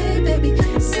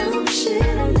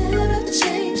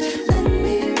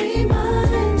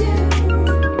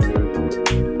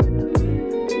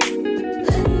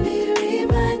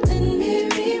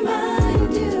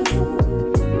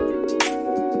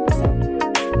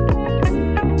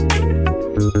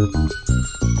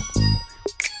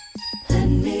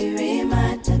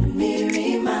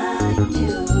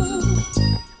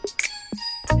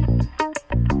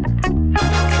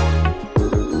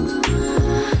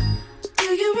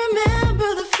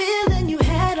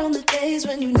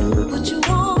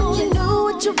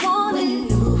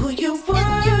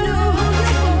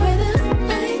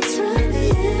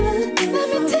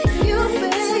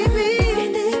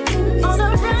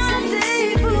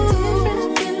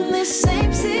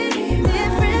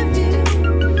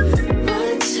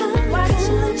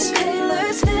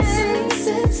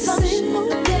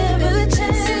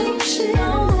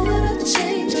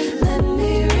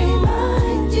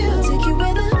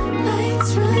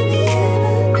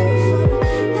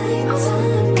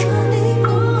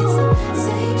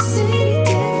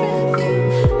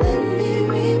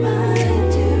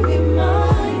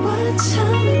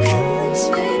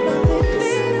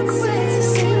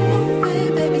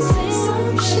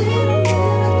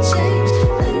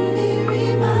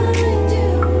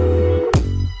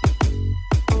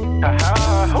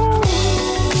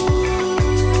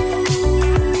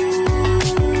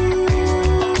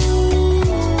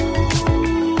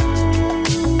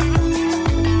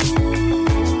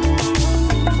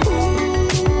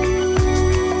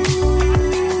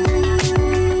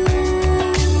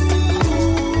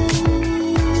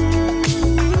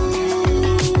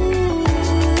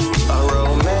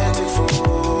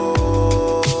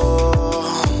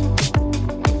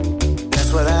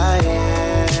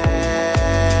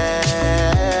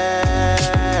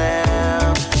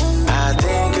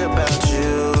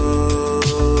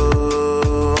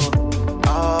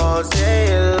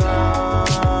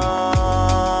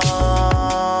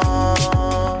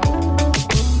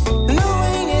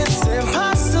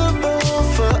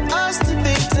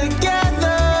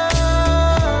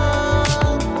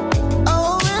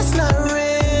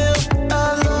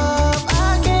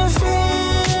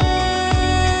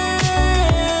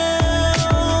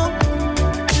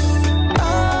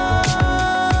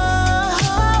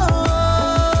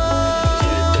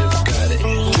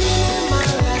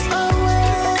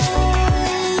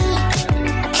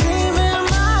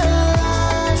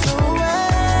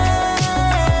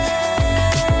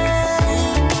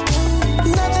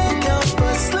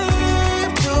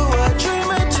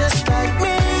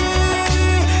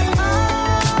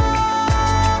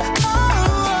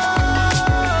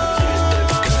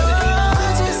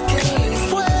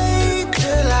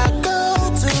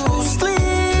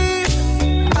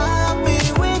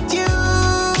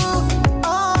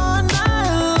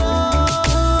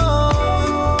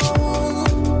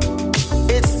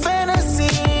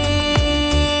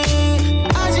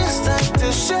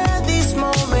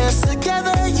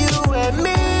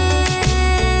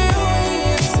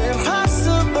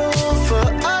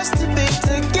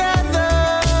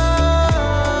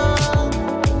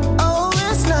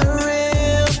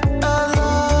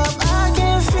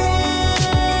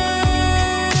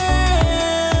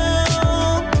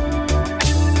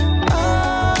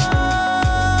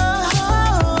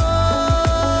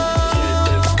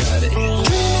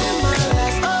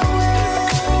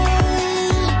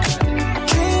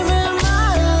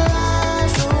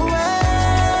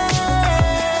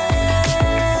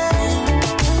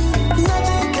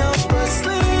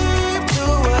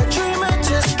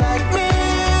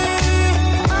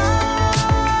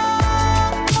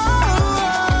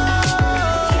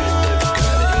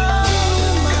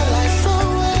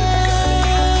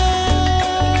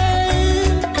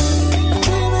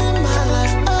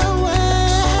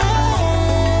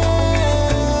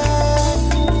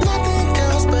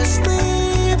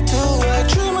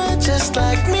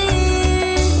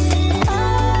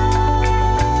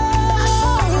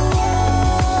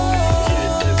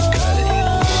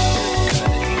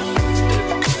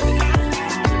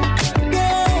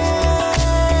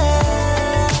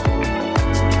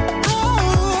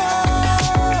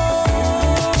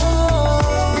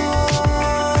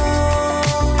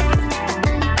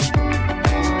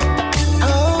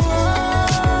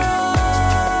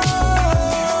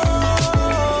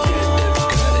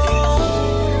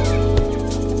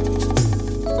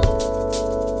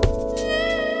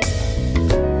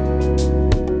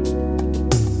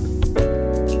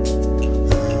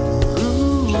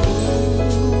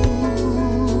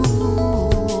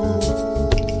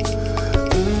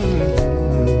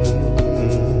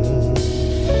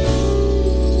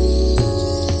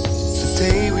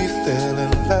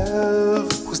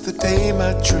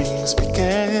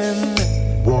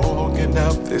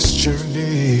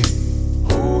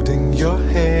Holding your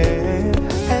hand,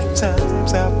 at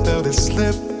times I felt it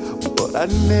slip but I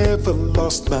never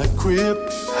lost my grip.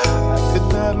 I did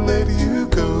not let you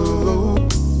go,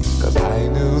 'cause I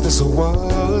knew this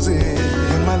was it,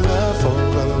 and my love for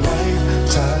a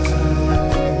lifetime.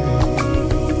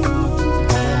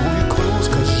 Hold you close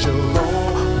 'cause you're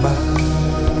all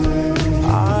mine.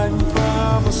 I'm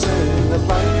promising a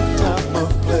lifetime of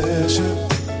pleasure,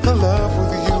 a love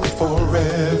with you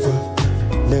forever,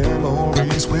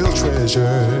 memories we'll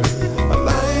treasure. A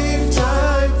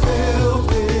lifetime filled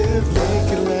with make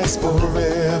it last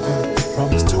forever.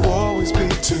 Promise to always be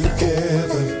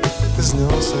together. There's no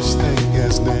such thing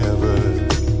as never.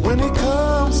 When it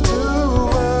comes to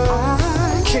us,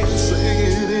 I can't say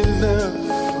it enough.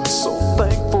 I'm so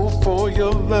thankful for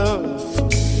your love.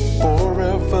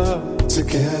 Forever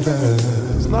together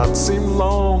does not seem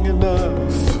long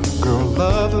enough. Girl,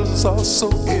 others are so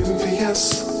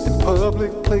envious. In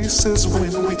public places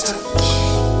when we touch,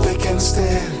 they can't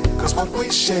stand, 'cause what we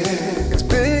share is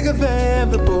bigger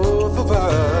than the both of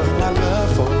us. My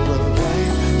love for a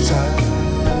lifetime.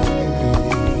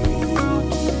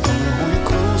 Hold you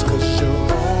close 'cause you're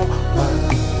all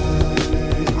mine.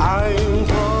 I'm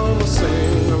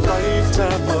promising a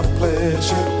lifetime of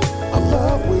pleasure, a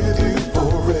love with you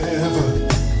forever,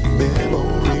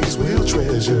 memories we'll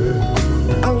treasure.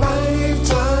 A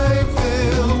lifetime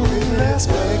filled with last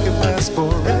make it last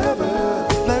forever.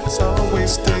 Let's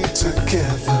always stay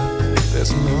together.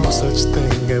 There's no such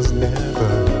thing as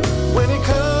never. When it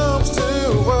comes to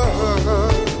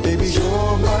us, baby,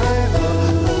 you're my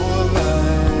love for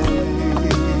life.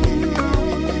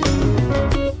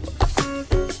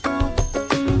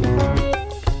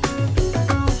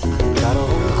 Gotta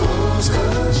hold you close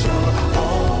 'cause you're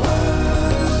all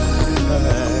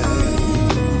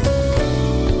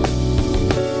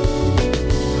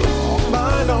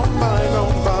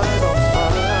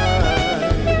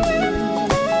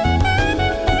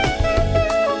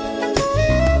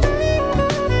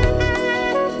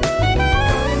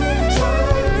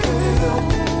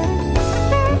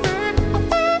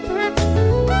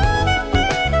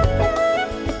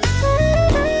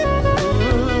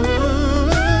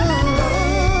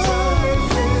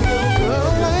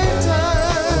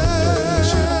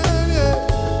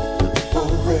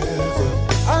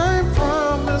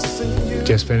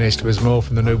Just finished was more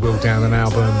from the new Will Downing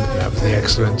album. That was the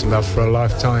excellent Love for a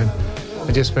Lifetime.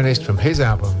 And just finished from his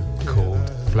album called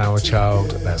Flower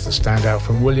Child. That's the standout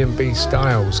from William B.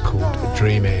 Styles called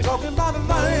Dreaming.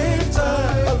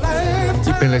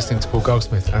 You've been listening to Paul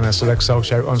Goldsmith and our Select Soul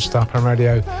Show on Starpoint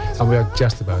Radio, and we are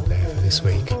just about there for this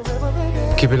week.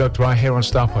 Keep it locked right here on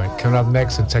Starpoint. Coming up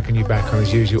next and taking you back on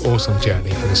his usual awesome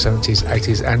journey for the 70s,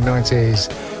 80s and 90s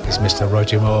is Mr.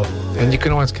 Roger Moore. And you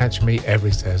can always catch me every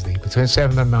Thursday between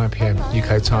 7 and 9 p.m.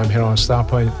 UK time here on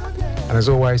Starpoint. And as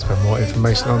always, for more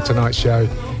information on tonight's show,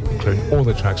 including all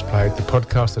the tracks played, the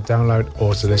podcast to download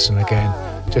or to listen again,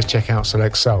 just check out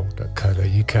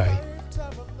selectsoul.co.uk.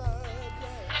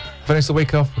 Finish the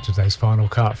week off with today's final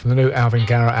cut from the new Alvin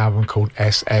Garrett album called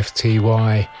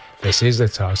SFTY. This is the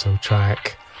title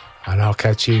track, and I'll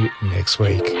catch you next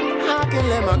week. I can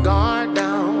let my guard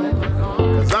down,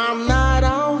 'cause I'm not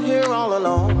out here all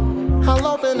alone. I'll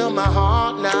open up my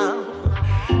heart now,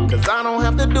 'cause I don't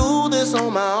have to do this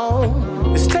on my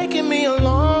own. It's taking me a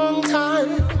long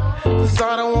time, 'cause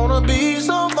I don't wanna be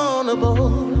so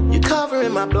vulnerable. You're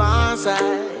covering my blind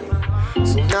side,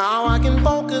 so now I can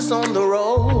focus on the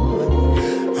road.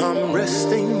 I'm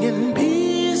resting in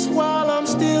peace while I'm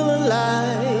still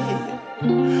alive.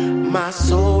 My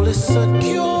soul is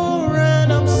secure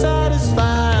and I'm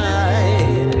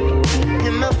satisfied.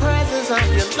 In the presence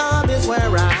of your love is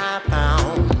where I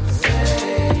found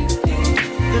safety.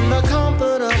 In the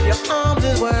comfort of your arms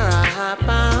is where I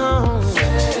found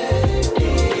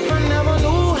safety. I never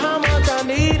knew how much I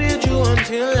needed you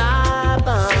until I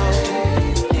found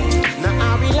safety. Now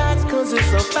I relax 'cause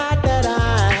it's a fact that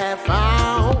I have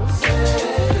found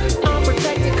safety. I'm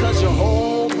protected 'cause you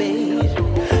hold me.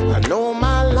 I know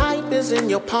my life is in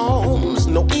your palms.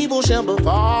 No evil shall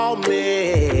befall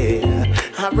me.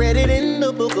 I read it in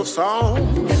the book of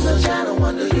Psalms. In the shadow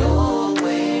under your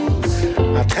wings,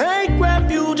 I take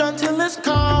refuge until it's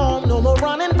calm. No more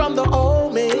running from the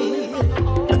old me,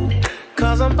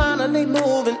 'cause I'm finally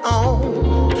moving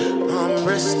on. I'm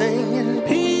resting in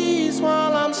peace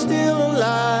while I'm still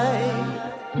alive.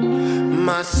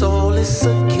 My soul is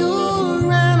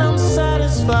secure and I'm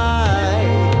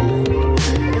satisfied.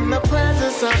 In the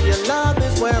presence of your love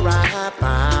is where I have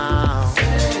found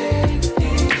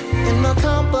safety. In the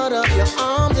comfort of your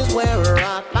arms is where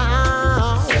I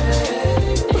found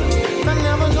safety. I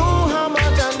never knew how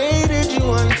much I needed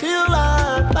you until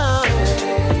I found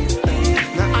safety.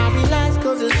 Now I relax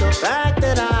 'cause it's a fact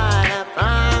that I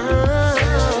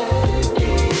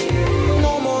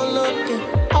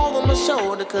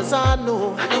cause I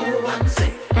know I'm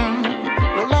safe.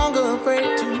 No longer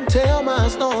afraid to tell my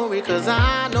story, cause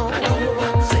I know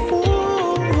I'm safe.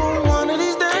 Ooh, one of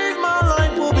these days my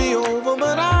life will be over,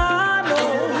 but I know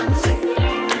I'm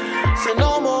safe. So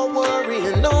no more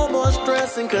worrying, no more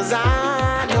stressing, cause I